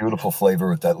beautiful flavor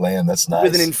with that lamb. That's nice.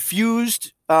 With an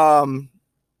infused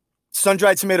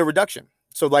sun-dried tomato reduction.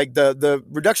 So like the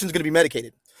reduction is gonna be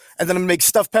medicated, and then I'm gonna make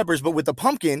stuffed peppers, but with the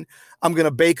pumpkin, I'm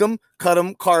gonna bake them, cut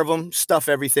them, carve them, stuff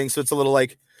everything. So it's a little I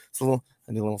do a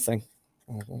little thing.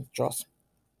 Draws.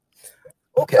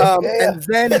 Okay. And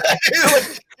then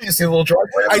you see a little drawing.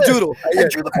 I doodle.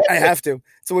 I have to.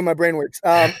 It's the way my brain works.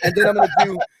 And then I'm gonna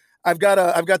do. I've got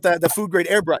the food grade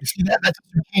airbrush. See that's a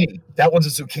zucchini. That one's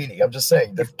a zucchini. I'm just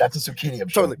saying that's a zucchini. I'm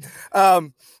totally.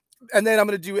 And then I'm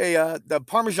gonna do the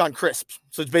Parmesan crisps.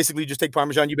 So it's basically just take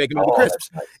Parmesan, you bake them into crisps.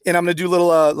 Nice. And I'm gonna do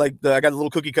little I got the little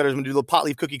cookie cutters. I'm gonna do little pot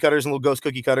leaf cookie cutters and little ghost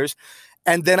cookie cutters.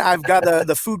 And then I've got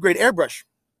the food grade airbrush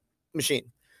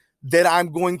machine that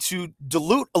I'm going to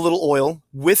dilute a little oil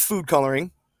with food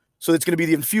coloring. So it's going to be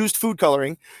the infused food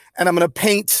coloring. And I'm going to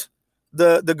paint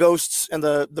the ghosts and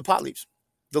the pot leaves.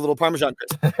 the little Parmesan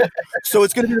crust. So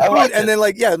it's going to be the food, and then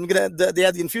I'm going to they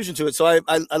add the infusion to it. So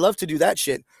I love to do that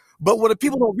shit. But what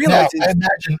people don't realize is, I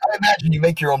imagine you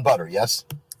make your own butter. Yes.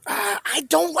 I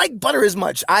don't like butter as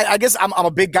much. I guess I'm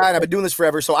a big guy and I've been doing this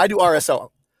forever, so I do RSO.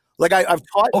 Like I've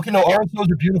taught. Okay, no,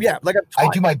 RSOs are beautiful. Yeah, like I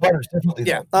do my butters differently.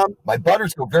 Yeah, my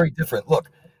butters go very different. Look,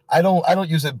 I don't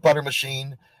use a butter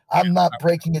machine. I'm not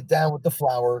breaking it down with the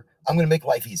flour. I'm going to make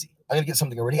life easy. I'm going to get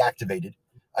something already activated.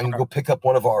 I'm going to go pick up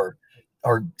one of our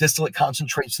distillate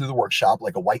concentrates through the workshop,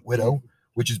 like a White Widow,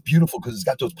 which is beautiful because it's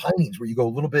got those pinings where you go a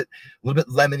little bit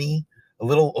lemony, a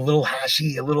little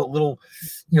hashy, a little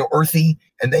earthy,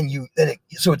 and then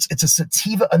it's a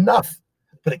sativa enough,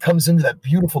 but it comes into that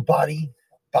beautiful body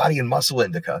and muscle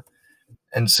indica.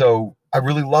 And so I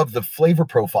really love the flavor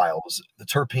profiles, the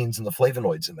terpenes and the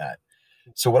flavonoids in that.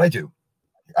 So what I do,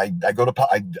 I go to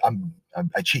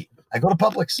I cheat. I go to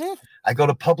Publix. I go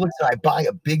to Publix and I buy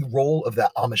a big roll of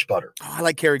that Amish butter. Oh, I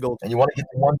like Kerrygold. And you want to get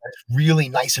the one that's really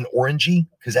nice and orangey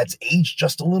because that's aged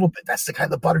just a little bit. That's the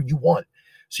kind of butter you want.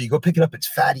 So you go pick it up. It's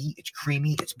fatty. It's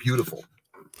creamy. It's beautiful.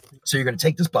 So you're going to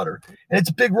take this butter, and it's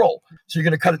a big roll. So you're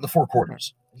going to cut it into 4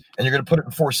 quarters, and you're going to put it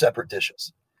in 4 separate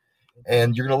dishes.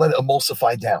 And you're going to let it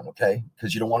emulsify down, okay?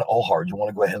 Because you don't want it all hard. You want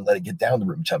to go ahead and let it get down to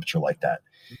room temperature like that.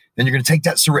 Then you're going to take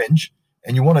that syringe,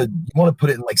 and you want to put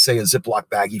it in, like, say, a Ziploc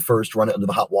baggie first, run it under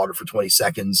the hot water for 20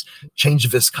 seconds, change the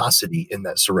viscosity in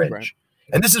that syringe. Right.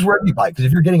 And this is where you buy it, because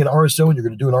if you're getting an RSO and you're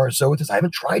going to do an RSO with this, I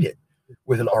haven't tried it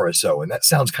with an RSO, and that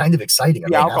sounds kind of exciting.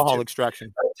 The alcohol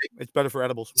extraction. It's better for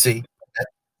edibles. See?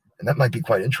 And that might be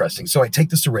quite interesting. So I take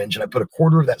the syringe, and I put a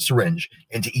quarter of that syringe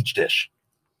into each dish.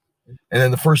 And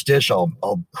then the first dish,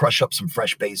 I'll crush up some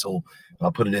fresh basil.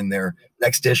 I'll put it in there.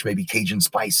 Next dish, maybe Cajun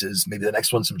spices. Maybe the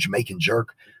next one, some Jamaican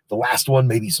jerk. The last one,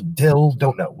 maybe some dill.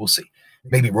 Don't know. We'll see.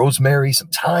 Maybe rosemary, some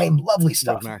thyme. Lovely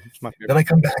stuff. Then I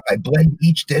come back. I blend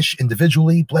each dish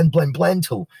individually. Blend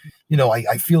till,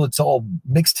 I feel it's all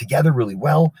mixed together really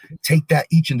well. Take that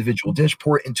each individual dish,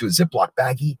 pour it into a Ziploc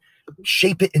baggie,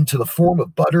 shape it into the form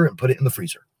of butter, and put it in the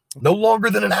freezer. No longer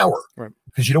than an hour,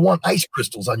 because you don't want ice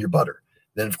crystals on your butter.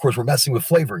 Then, of course, we're messing with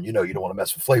flavor. And you don't want to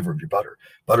mess with flavor of your butter.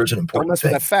 Butter's an important thing.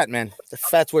 Don't mess with that fat, man. The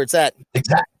fat's where it's at.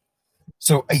 Exactly.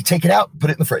 So you take it out, put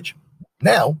it in the fridge.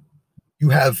 Now, you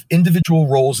have individual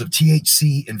rolls of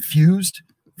THC-infused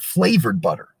flavored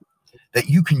butter that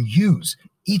you can use.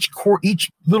 Each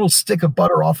little stick of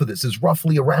butter off of this is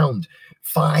roughly around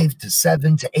 5 to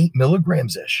 7 to 8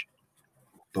 milligrams-ish.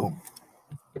 Boom.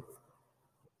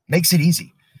 Makes it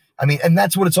easy. I mean, and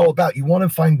that's what it's all about. You want to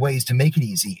find ways to make it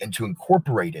easy and to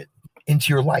incorporate it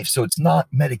into your life. So it's not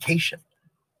medication.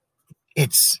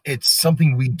 It's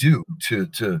something we do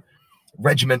to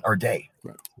regiment our day,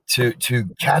 to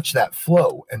catch that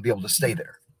flow and be able to stay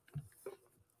there.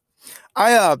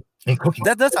 In cooking.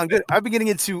 That sounds good. I've been getting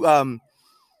into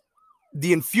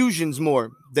the infusions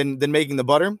more than making the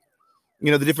butter.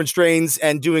 The different strains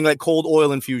and doing like cold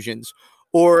oil infusions.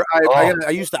 Or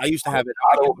I used to have it.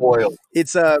 Avocado oil.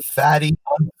 It's a fatty,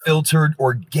 unfiltered,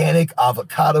 organic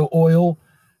avocado oil.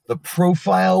 The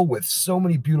profile with so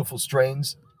many beautiful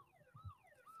strains.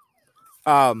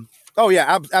 Oh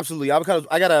yeah, absolutely. Avocado.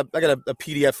 I got a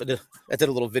PDF. I did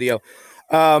a little video.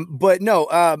 But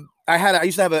no. I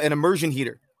used to have an immersion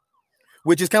heater,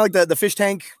 which is kind of like the fish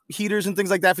tank heaters and things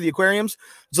like that for the aquariums.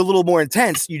 It's a little more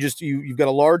intense. You've got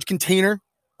a large container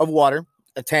of water,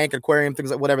 a tank, aquarium, things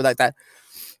like whatever like that.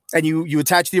 And you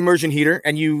attach the immersion heater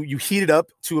and you heat it up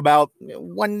to about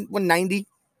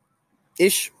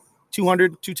 190-ish,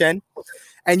 200, 210.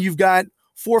 And you've got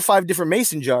 4 or 5 different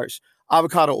mason jars,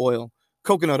 avocado oil,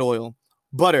 coconut oil,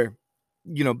 butter,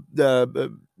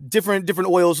 the different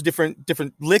oils,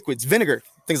 different liquids, vinegar,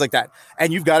 things like that.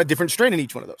 And you've got a different strain in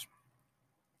each one of those.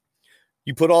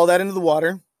 You put all that into the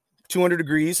water, 200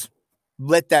 degrees,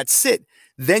 let that sit.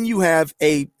 Then you have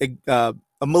a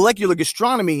molecular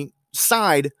gastronomy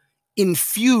side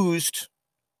infused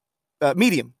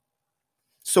medium.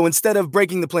 So instead of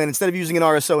breaking the plant, instead of using an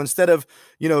RSO, instead of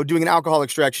doing an alcohol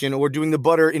extraction or doing the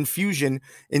butter infusion,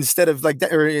 instead of like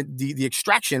that or the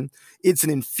extraction, it's an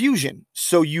infusion.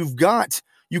 So you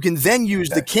can then use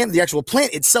the actual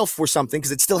plant itself for something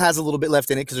because it still has a little bit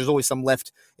left in it because there's always some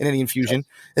left in any infusion. Yes.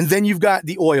 And then you've got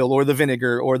the oil or the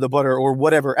vinegar or the butter or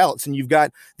whatever else, and you've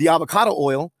got the avocado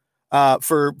oil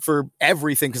for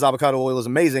everything because avocado oil is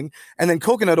amazing, and then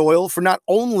coconut oil for not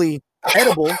only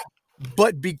edible,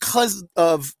 but because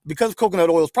of coconut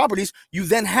oil's properties, you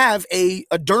then have a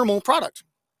dermal product,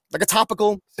 like a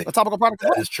topical product.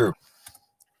 That is true.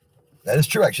 That is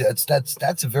true. Actually,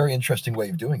 that's a very interesting way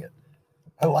of doing it.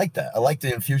 I like that. I like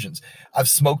the infusions. I've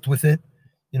smoked with it.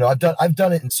 I've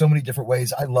done it in so many different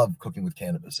ways. I love cooking with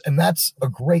cannabis, and that's a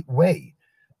great way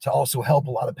to also help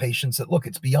a lot of patients that look,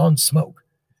 it's beyond smoke.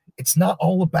 It's not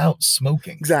all about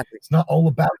smoking. Exactly. It's not all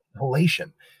about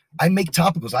inhalation. I make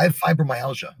topicals. I have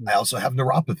fibromyalgia. I also have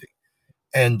neuropathy.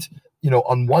 And,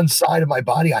 on one side of my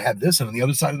body, I have this, and on the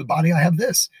other side of the body, I have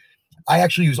this. I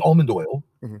actually use almond oil,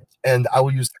 and I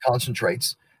will use the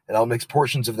concentrates, and I'll mix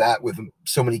portions of that with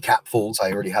so many capfuls.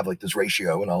 I already have like this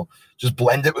ratio, and I'll just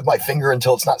blend it with my finger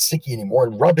until it's not sticky anymore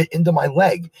and rub it into my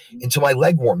leg until my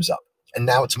leg warms up. And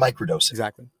now it's microdosing.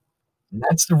 Exactly. And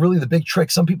that's really the big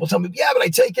trick. Some people tell me, yeah, but I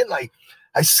take it and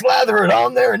I slather it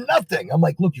on there and nothing. I'm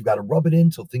like, look, you got to rub it in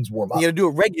until things warm up. You got to do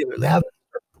it regularly.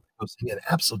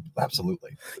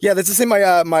 Absolutely. Yeah, that's the same.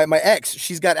 My ex,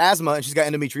 she's got asthma and she's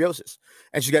got endometriosis,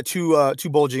 and she's got two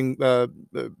bulging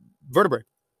vertebrae.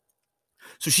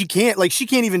 So she can't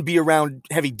even be around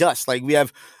heavy dust. Like, we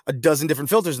have a dozen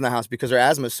different filters in the house because her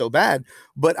asthma is so bad.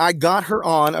 But I got her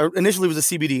on, initially it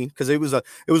was a CBD because it was a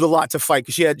lot to fight,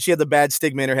 because she had the bad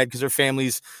stigma in her head because her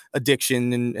family's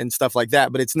addiction and stuff like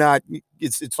that. But it's the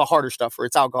harder stuff, or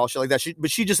it's alcohol, shit like that. But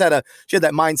she had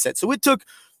that mindset. So it took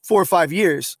 4 or 5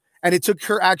 years. And it took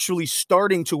her actually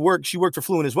starting to work. She worked for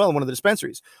Fluent as well in one of the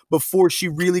dispensaries before she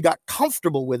really got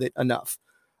comfortable with it enough.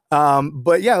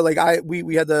 But yeah, like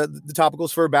we had the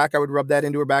topicals for her back. I would rub that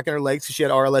into her back and her legs because she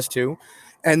had RLS too.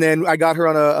 And then I got her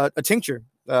on a tincture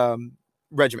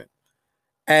regimen.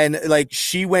 And like,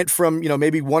 she went from,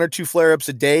 maybe 1 or 2 flare-ups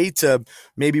a day to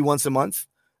maybe once a month.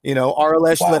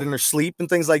 RLS let in her sleep and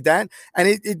things like that. And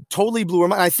it totally blew her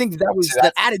mind. I think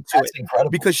that added to it, incredible.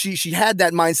 Because she had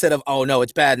that mindset of, oh no,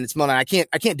 it's bad and it's mono. I can't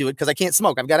do it because I can't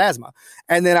smoke. I've got asthma.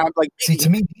 And then I'm like, see, to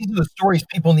me, these are the stories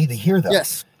people need to hear, though.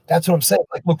 Yes. That's what I'm saying.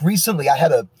 Like, look, recently I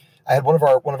had one of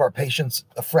our patients,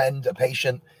 a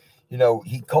patient,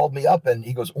 he called me up and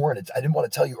he goes, Oren, I didn't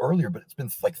want to tell you earlier, but it's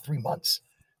been like 3 months.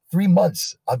 3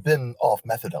 months I've been off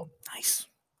methadone. Nice.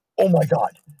 Oh my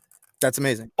God. That's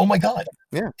amazing. Oh my God.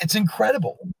 Yeah. It's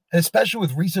incredible. And especially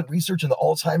with recent research in the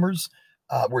Alzheimer's,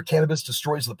 where cannabis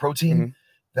destroys the protein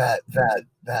that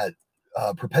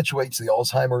perpetuates the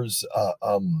Alzheimer's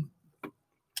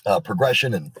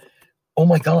progression. And oh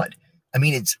my God. I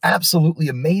mean, it's absolutely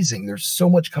amazing. There's so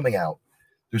much coming out.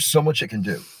 There's so much it can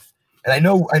do. And I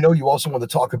know you also want to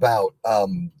talk about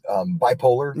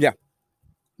bipolar.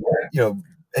 Yeah.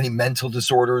 Any mental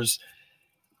disorders.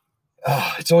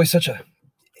 It's always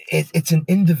it's an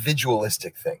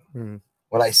individualistic thing.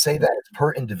 When I say that, it's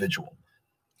per individual.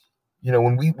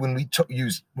 When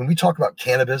we talk about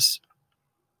cannabis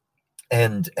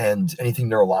and anything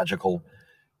neurological,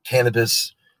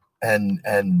 cannabis and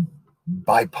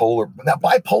bipolar. Now,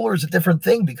 bipolar is a different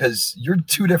thing because you're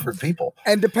 2 different people.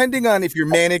 And depending on if you're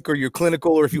manic or you're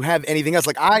clinical or if you have anything else,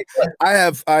 like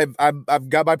I've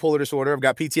got bipolar disorder, I've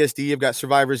got PTSD, I've got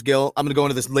survivor's guilt. I'm going to go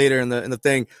into this later in the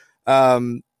thing.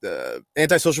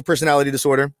 Antisocial personality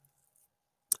disorder,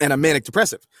 and I'm manic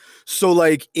depressive. So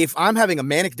like, if I'm having a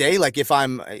manic day, like if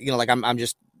I'm, like I'm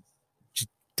just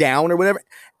down or whatever,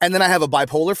 and then I have a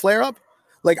bipolar flare up,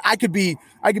 like I could be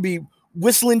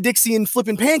whistling Dixie and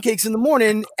flipping pancakes in the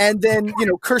morning, and then,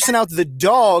 cursing out the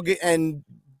dog and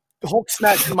Hulk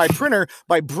smashing my printer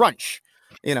by brunch,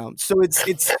 so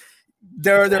it's,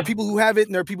 there are people who have it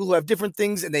and there are people who have different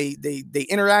things, and they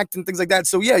interact and things like that.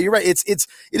 So yeah, you're right. It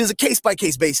is a case by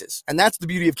case basis. And that's the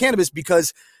beauty of cannabis,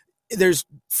 because there's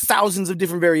thousands of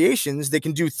different variations. They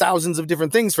can do thousands of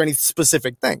different things for any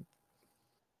specific thing.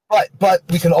 But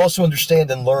we can also understand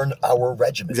and learn our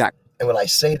regimen. Exactly. And when I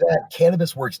say that,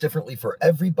 cannabis works differently for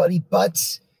everybody,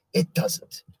 but it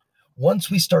doesn't. Once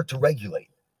we start to regulate,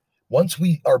 once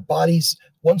we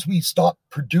stop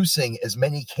producing as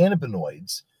many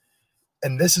cannabinoids,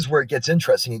 and this is where it gets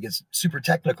interesting, it gets super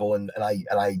technical, and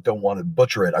I don't want to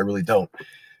butcher it, I really don't.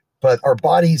 But our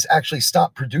bodies actually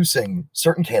stop producing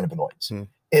certain cannabinoids.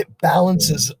 It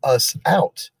balances us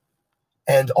out.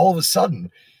 And all of a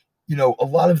sudden, a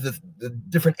lot of the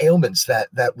different ailments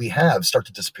that we have start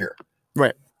to disappear.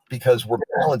 Right. Because we're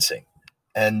balancing.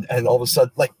 And all of a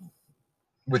sudden, like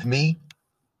with me,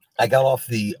 I got off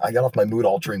my mood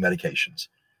altering medications.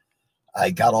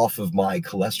 I got off of my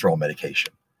cholesterol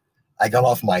medication. I got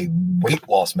off my weight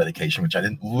loss medication, which I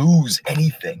didn't lose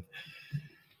anything.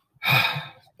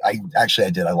 I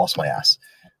did. I lost my ass.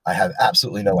 I have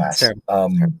absolutely no ass. I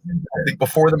think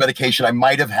before the medication, I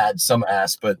might have had some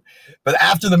ass, but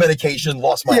after the medication,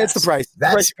 lost my ass. It's the price.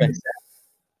 That's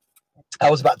I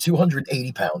was about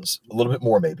 280 pounds, a little bit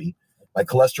more maybe. My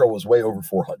cholesterol was way over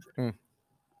 400.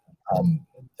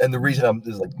 And the reason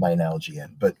this is like my analogy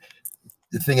in, but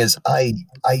the thing is, I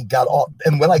got off,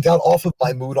 and when I got off of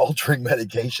my mood altering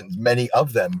medications, many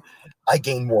of them, I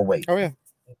gained more weight. Oh yeah.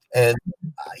 And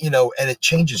and it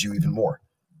changes you even more.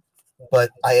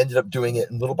 but I ended up doing it,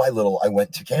 and little by little, I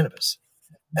went to cannabis.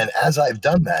 And as I've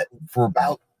done that for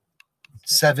about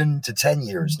 7 to 10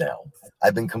 years now,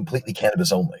 I've been completely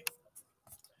cannabis only.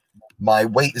 My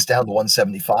weight is down to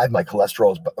 175. My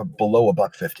cholesterol is below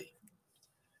 $150.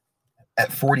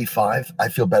 At 45, I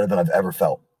feel better than I've ever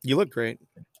felt. You look great.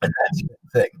 And that's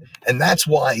the thing. And that's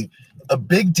why a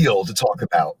big deal to talk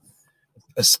about,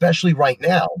 especially right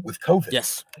now with COVID.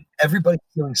 Yes. Everybody's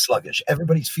feeling sluggish.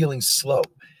 Everybody's feeling slow.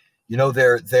 You know,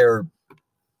 they're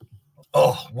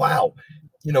oh, wow.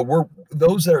 You know, we're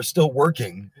those that are still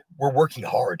working, we're working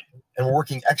hard and we're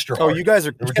working extra hard. Oh, you guys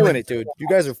are killing it, dude. You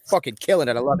guys are fucking killing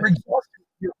it. I love it.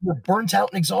 We're burnt out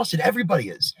and exhausted. Everybody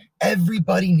is.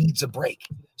 Everybody needs a break.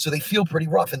 So they feel pretty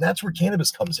rough. And that's where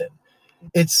cannabis comes in.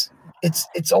 It's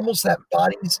almost that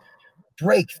body's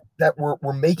break that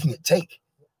we're making it take.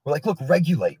 We're like, look,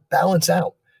 regulate, balance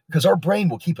out, because our brain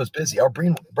will keep us busy. Our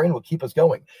brain will keep us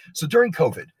going. So during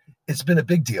COVID, it's been a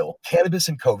big deal. Cannabis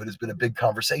and COVID has been a big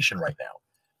conversation right now.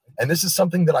 And this is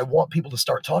something that I want people to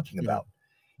start talking about.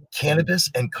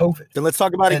 Cannabis and COVID. Then let's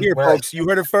talk about it here, folks. You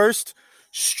heard it first,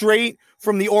 straight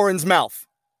from the Oran's mouth.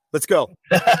 Let's go.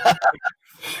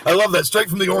 I love that. Straight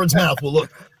from the Oran's mouth. Well,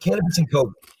 look, cannabis and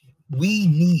COVID. We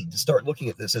need to start looking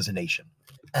at this as a nation,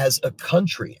 as a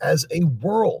country, as a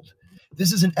world.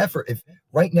 This is an effort. If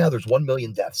right now there's 1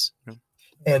 million deaths,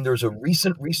 and there's a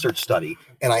recent research study,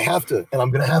 and I'm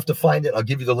going to have to find it. I'll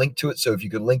give you the link to it. So if you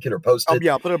could link it or post it.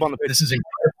 Yeah, I'll put it up on the page. This is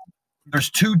incredible. There's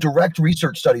 2 direct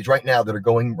research studies right now that are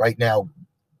going right now,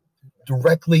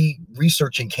 directly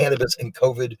researching cannabis and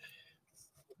COVID,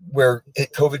 where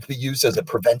COVID could be used as a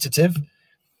preventative.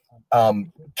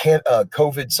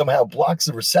 COVID somehow blocks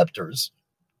the receptors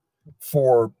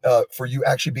for you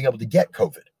actually being able to get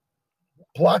COVID.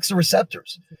 Blocks the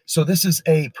receptors. So this is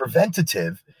a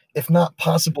preventative, if not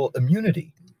possible,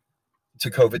 immunity to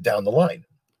COVID down the line.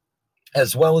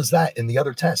 As well as that, in the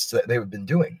other tests that they've been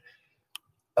doing,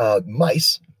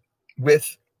 mice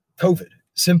with COVID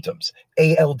symptoms,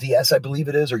 ALDS, I believe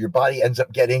it is, or your body ends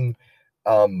up getting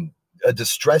a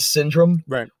distress syndrome,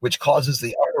 right, which causes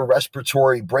the upper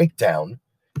respiratory breakdown,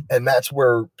 and that's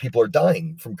where people are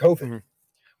dying from COVID. Mm-hmm.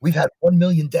 We've had 1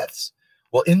 million deaths.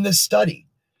 Well, in this study,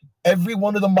 every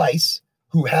one of the mice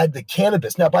who had the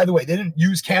cannabis. Now, by the way, they didn't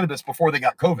use cannabis before they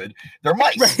got COVID. They're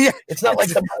mice. Right, yeah. It's not like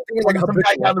some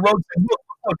guy down the road saying,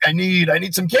 look, I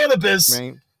need some cannabis.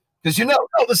 Right. Because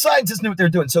the scientists knew what they're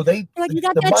doing. So they like, you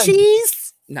got that mice,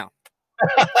 cheese? No.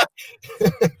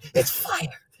 It's fire.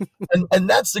 and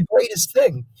that's the greatest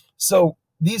thing. So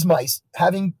these mice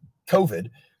having COVID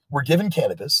were given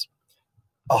cannabis,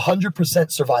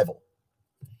 100% survival.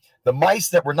 The mice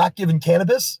that were not given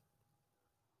cannabis,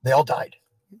 they all died.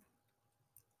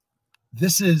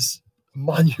 This is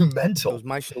monumental. Those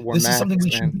mice should have worn this masks, is something we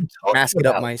should be talking mask it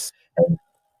about. Up mice. And,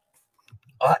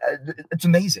 it's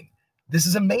amazing. This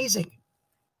is amazing.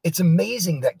 It's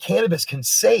amazing that cannabis can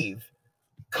save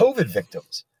COVID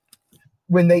victims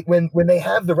when they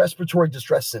have the respiratory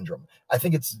distress syndrome. I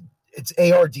think it's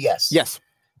ARDS. Yes.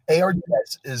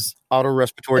 ARDS is auto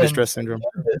respiratory distress syndrome.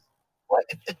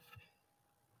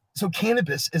 So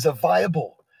cannabis is a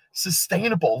viable,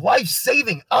 sustainable,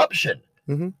 life-saving option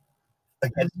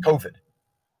against COVID.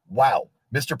 Wow.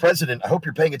 Mr. President, I hope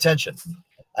you're paying attention.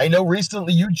 I know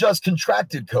recently you just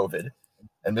contracted COVID,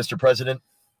 and Mr. President,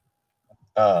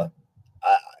 I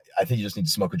think you just need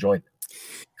to smoke a joint.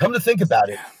 Come to think about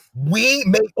it,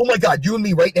 oh my God, you and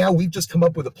me right now, we've just come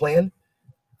up with a plan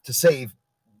to save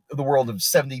the world of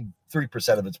 73%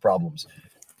 of its problems.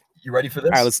 You ready for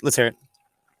this? All right, let's hear it.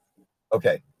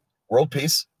 Okay. World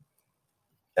peace.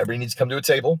 Everybody needs to come to a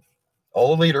table.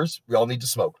 All the leaders, we all need to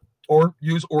smoke or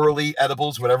use orally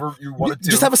edibles, whatever you want to do.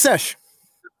 Just have a sesh.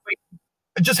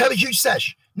 Just have a huge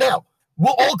sesh. Now,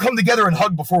 we'll all come together and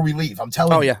hug before we leave. I'm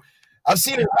telling you. Yeah. I've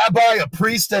seen a rabbi, a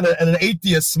priest, and an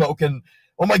atheist smoke, and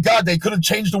oh my God, they could have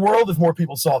changed the world if more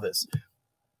people saw this.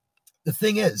 The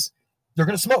thing is, they're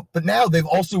going to smoke, but now they've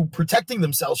also protecting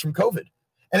themselves from COVID.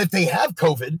 And if they have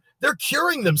COVID, they're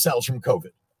curing themselves from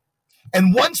COVID.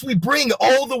 And once we bring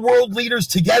all the world leaders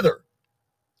together,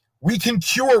 we can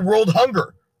cure world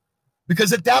hunger.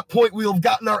 Because at that point, we'll have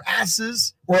gotten our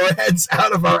asses or our heads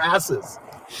out of our asses.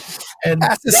 And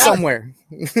asses somewhere.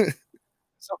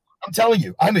 So I'm telling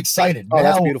you, I'm excited. Oh,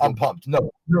 now beautiful. I'm pumped.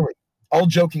 No, really. All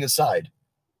joking aside,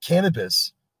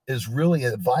 cannabis is really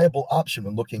a viable option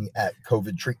when looking at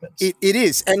COVID treatments. It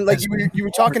is. And like you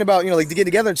were talking about, like to get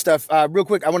together and stuff. Real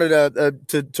quick, I wanted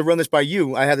to run this by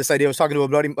you. I had this idea. I was talking to a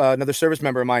buddy, another service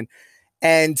member of mine.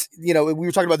 And, we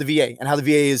were talking about the VA and how the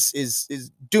VA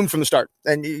is doomed from the start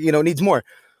and, needs more.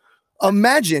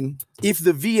 Imagine if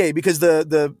the VA, because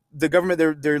the government,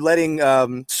 they're letting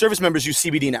service members use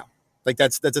CBD now. Like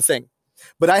that's a thing.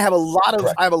 But I have a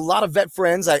lot of vet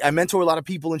friends. I mentor a lot of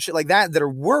people and shit like that are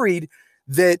worried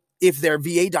that if their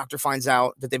VA doctor finds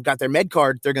out that they've got their med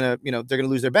card, they're gonna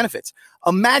lose their benefits.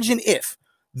 Imagine if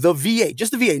the VA,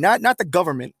 just the VA, not the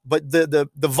government, but the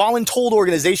voluntold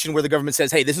organization where the government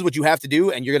says, hey, this is what you have to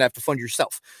do, and you're gonna have to fund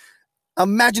yourself.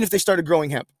 Imagine if they started growing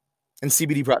hemp and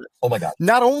CBD products. Oh my God!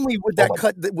 Not only would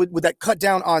that cut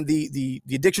down on the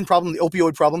addiction problem, the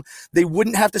opioid problem, they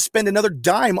wouldn't have to spend another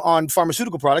dime on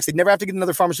pharmaceutical products. They'd never have to get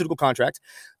another pharmaceutical contract.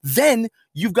 Then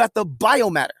you've got the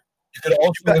biomatter. You could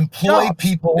also employ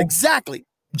people. Exactly.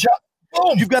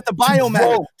 Boom. You've got the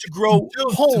biomatter to grow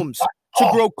homes, to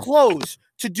grow clothes,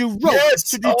 to do ropes,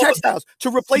 to do textiles, to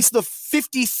replace the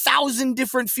 50,000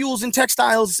 different fuels and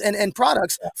textiles and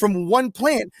products from one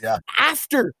plant.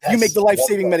 After you make the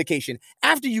life-saving medication,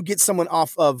 after you get someone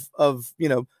off of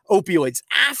opioids,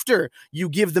 after you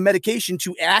give the medication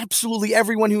to absolutely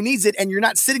everyone who needs it, and you're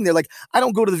not sitting there like, I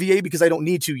don't go to the VA because I don't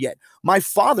need to yet. My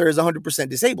father is 100%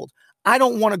 disabled. I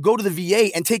don't want to go to the VA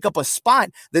and take up a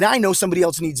spot that I know somebody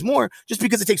else needs more just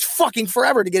because it takes fucking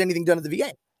forever to get anything done at the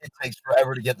VA. It takes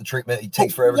forever to get the treatment. It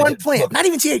takes forever to get plant, not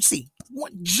even THC,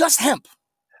 just hemp,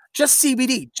 just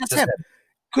CBD, just hemp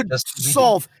could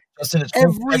solve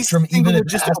every spectrum, even if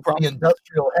it has to be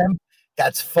industrial hemp.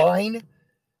 That's fine.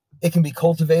 It can be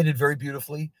cultivated very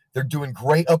beautifully. They're doing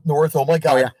great up north. Oh my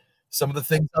God. Some of the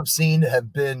things I've seen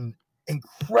have been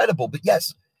incredible. But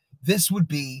yes, this would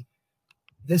be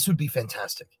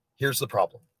fantastic. Here's the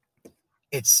problem.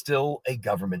 It's still a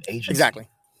government agency. Exactly.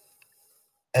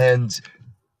 And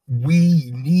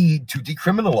we need to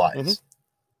decriminalize. Mm-hmm.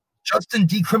 Just in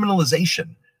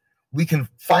decriminalization, we can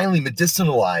finally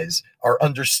medicinalize our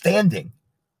understanding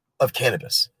of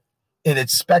cannabis in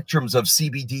its spectrums of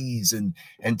CBDs and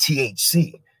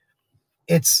THC.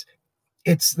 It's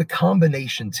the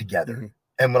combination together. Mm-hmm.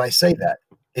 And when I say that,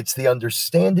 it's the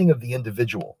understanding of the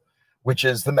individual, which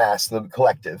is the mass, the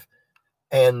collective,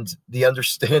 and the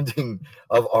understanding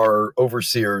of our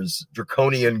overseers,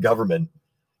 draconian government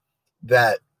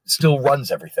that still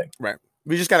runs everything. Right.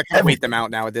 We just got to wait them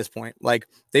out now at this point. Like,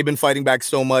 they've been fighting back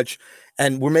so much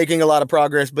and we're making a lot of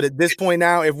progress. But at this point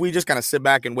now, if we just kind of sit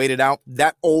back and wait it out,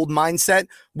 that old mindset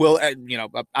will,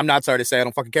 I'm not sorry to say, I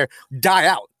don't fucking care, die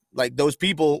out. Like, those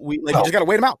people, we just got to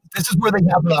wait them out. This is where they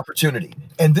have an opportunity.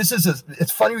 And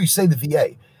it's funny you say the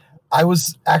VA. I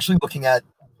was actually looking at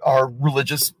our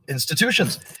religious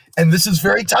institutions, and this is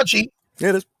very touchy.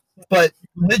 It is. But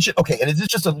religion, okay, and it's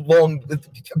just I'm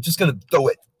just going to throw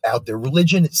it out there.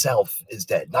 Religion itself is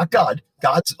dead. Not God.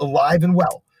 God's alive and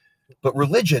well. But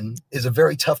religion is a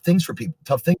very tough thing for people.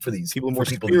 Tough thing for these people. More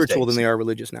spiritual than they are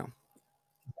religious now.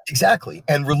 Exactly.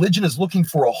 And religion is looking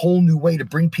for a whole new way to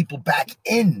bring people back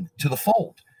in to the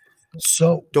fold.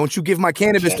 So don't you give my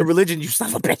cannabis to religion, you son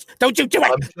of a bitch. Don't you do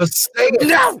it. I'm just saying.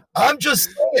 No. I'm just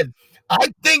saying. I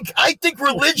think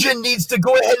religion needs to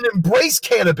go ahead and embrace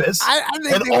cannabis. I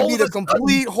think they need a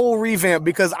complete whole revamp,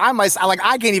 because I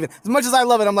can't even, as much as I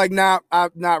love it, I'm like, nah,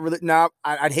 not really. Nah,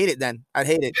 I'd hate it then. I'd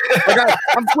hate it. Like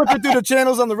I'm flipping through the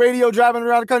channels on the radio, driving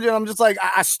around the country, and I'm just like,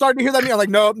 I start to hear that. I'm like,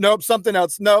 nope, something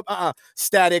else. Nope,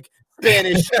 static,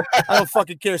 Spanish. I don't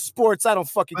fucking care. Sports, I don't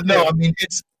fucking care. No, I mean,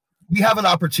 we have an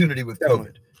opportunity with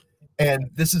COVID. And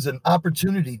this is an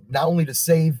opportunity not only to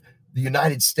save the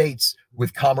United States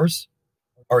with commerce,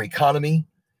 our economy,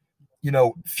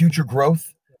 future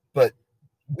growth, but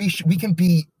we can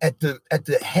be at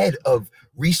the head of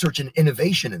research and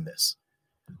innovation in this.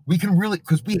 We can really,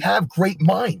 because we have great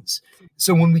minds.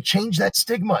 So when we change that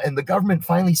stigma and the government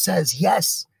finally says,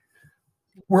 yes,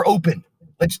 we're open.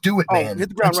 Let's do it, man. Hit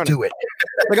the ground running. Do it.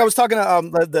 Like I was talking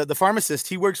to the pharmacist.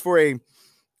 He works for a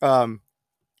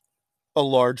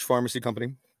large pharmacy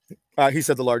company. He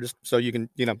said the largest, so you can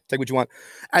take what you want.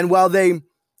 And while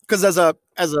because as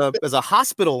a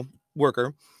hospital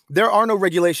worker, there are no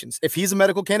regulations. If he's a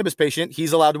medical cannabis patient,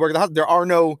 he's allowed to work at the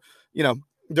hospital.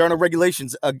 There are no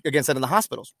regulations against that in the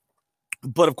hospitals.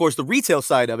 But of course, the retail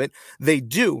side of it, they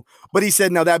do. But he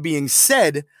said, now that being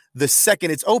said, the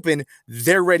second it's open,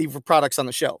 they're ready for products on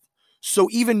the shelf. So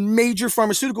even major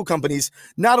pharmaceutical companies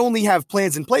not only have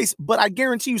plans in place, but I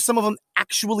guarantee you some of them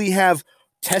actually have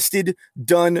tested,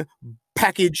 done,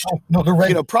 packaged,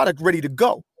 product ready to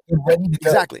go. They're ready to go.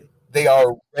 Exactly. They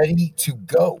are ready to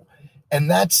go.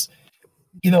 And that's,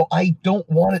 I don't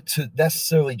want it to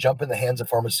necessarily jump in the hands of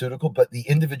pharmaceutical, but the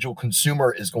individual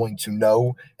consumer is going to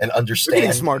know and understand. They're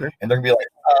getting smarter. And they're going to be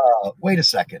like, wait a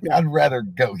second, I'd rather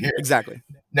go here. Exactly.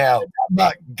 Now, I'm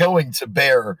not going to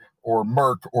Bayer or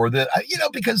Merck or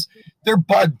because their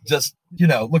bud just,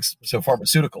 looks so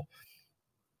pharmaceutical.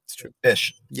 It's true.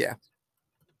 Ish. Yeah.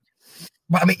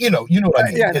 I mean, you know what I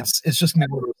mean. Yeah, It's just gonna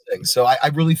be one of those things. So I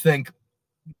really think,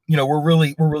 we're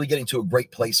really getting to a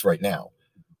great place right now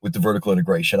with the vertical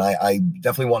integration. I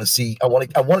definitely want to see. I want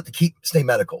it to stay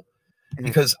medical,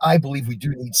 because I believe we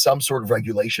do need some sort of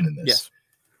regulation in this, Yes.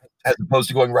 as opposed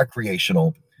to going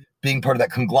recreational, being part of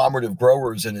that conglomerate of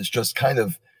growers, and it's just kind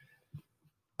of.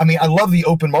 I mean, I love the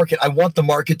open market. I want the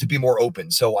market to be more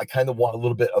open, so I kind of want a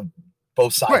little bit of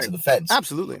both sides of the fence.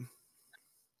 Absolutely.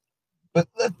 But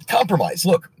compromise.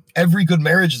 Look, every good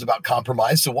marriage is about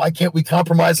compromise. So why can't we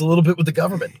compromise a little bit with the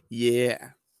government?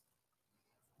 Yeah.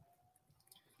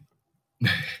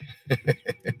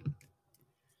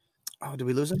 Oh, did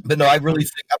we lose him? But no, I really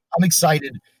think I'm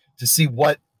excited to see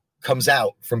what comes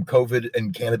out from COVID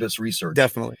and cannabis research.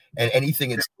 Definitely. And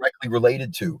anything it's directly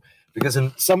related to. Because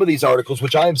in some of these articles,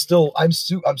 which I'm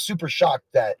super shocked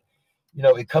that,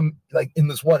 it come like in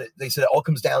this one, they said it all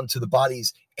comes down to the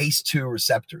body's ACE2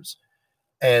 receptors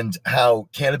and how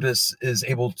cannabis is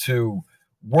able to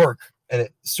work, and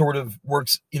it sort of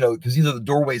works, because these are the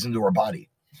doorways into our body.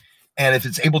 And if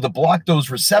it's able to block those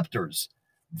receptors,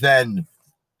 then,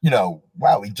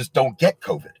 wow, we just don't get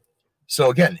COVID. So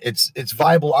again, it's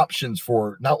viable options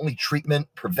for not only treatment,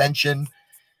 prevention,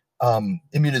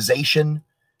 immunization,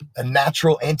 a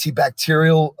natural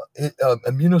antibacterial,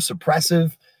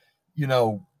 immunosuppressive,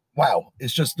 wow,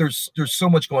 it's just there's so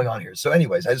much going on here. So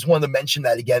anyways, I just wanted to mention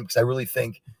that again, because I really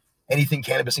think anything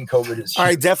cannabis and COVID is all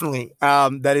right. Definitely.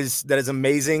 That is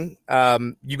amazing.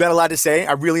 You got a lot to say.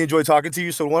 I really enjoyed talking to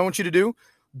you. So what I want you to do,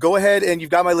 go ahead, and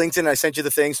you've got my LinkedIn. I sent you the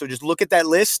thing. So just look at that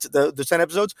list, the 10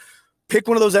 episodes, pick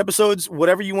one of those episodes,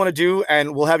 whatever you want to do,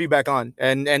 and we'll have you back on.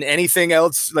 And anything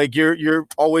else, like you're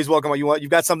always welcome. You've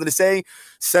got something to say,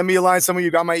 send me a line. Some of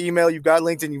you got my email, you've got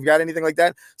LinkedIn, you've got anything like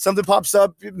that. Something pops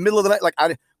up middle of the night, like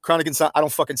chronic insomnia, I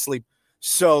don't fucking sleep.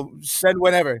 So send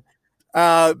whenever.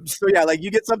 So yeah, like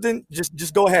you get something,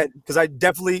 just go ahead, because I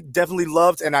definitely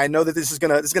loved, and I know that this is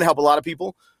gonna help a lot of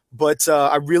people. But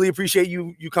I really appreciate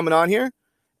you coming on here,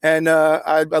 and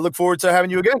I look forward to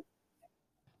having you again.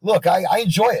 Look, I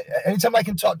enjoy it. Anytime I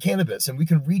can talk cannabis and we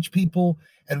can reach people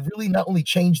and really not only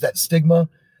change that stigma,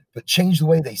 but change the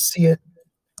way they see it,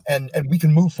 and we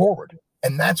can move forward.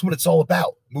 And that's what it's all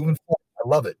about, moving forward. I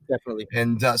love it. Definitely.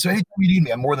 And so anytime you need me,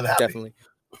 I'm more than happy. Definitely.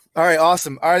 All right,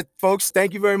 awesome. All right, folks,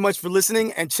 thank you very much for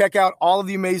listening, and check out all of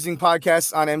the amazing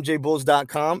podcasts on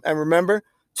mjbulls.com. And remember,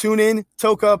 tune in,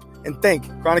 toke up, and think.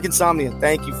 Chronic Insomnia.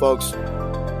 Thank you, folks.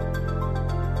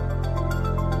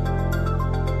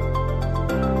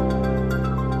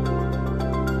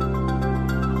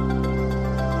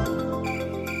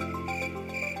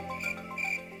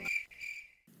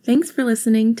 Thanks for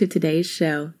listening to today's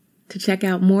show. To check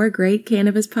out more great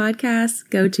cannabis podcasts,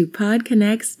 go to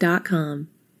podconnects.com.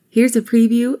 Here's a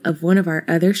preview of one of our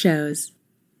other shows.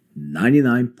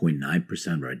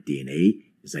 99.9% of our DNA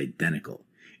is identical.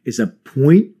 It's a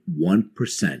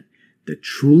 0.1% that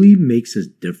truly makes us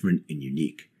different and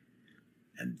unique.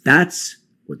 And that's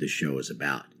what the show is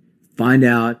about. Find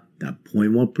out that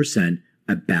 0.1%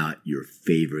 about your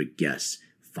favorite guests.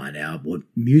 Find out what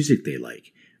music they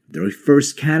like, their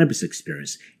first cannabis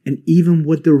experience, and even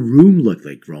what their room looked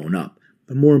like growing up.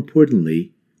 But more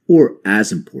importantly, or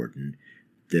as important,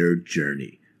 their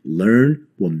journey. Learn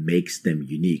what makes them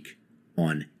unique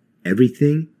on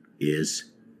Everything is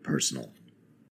Personal.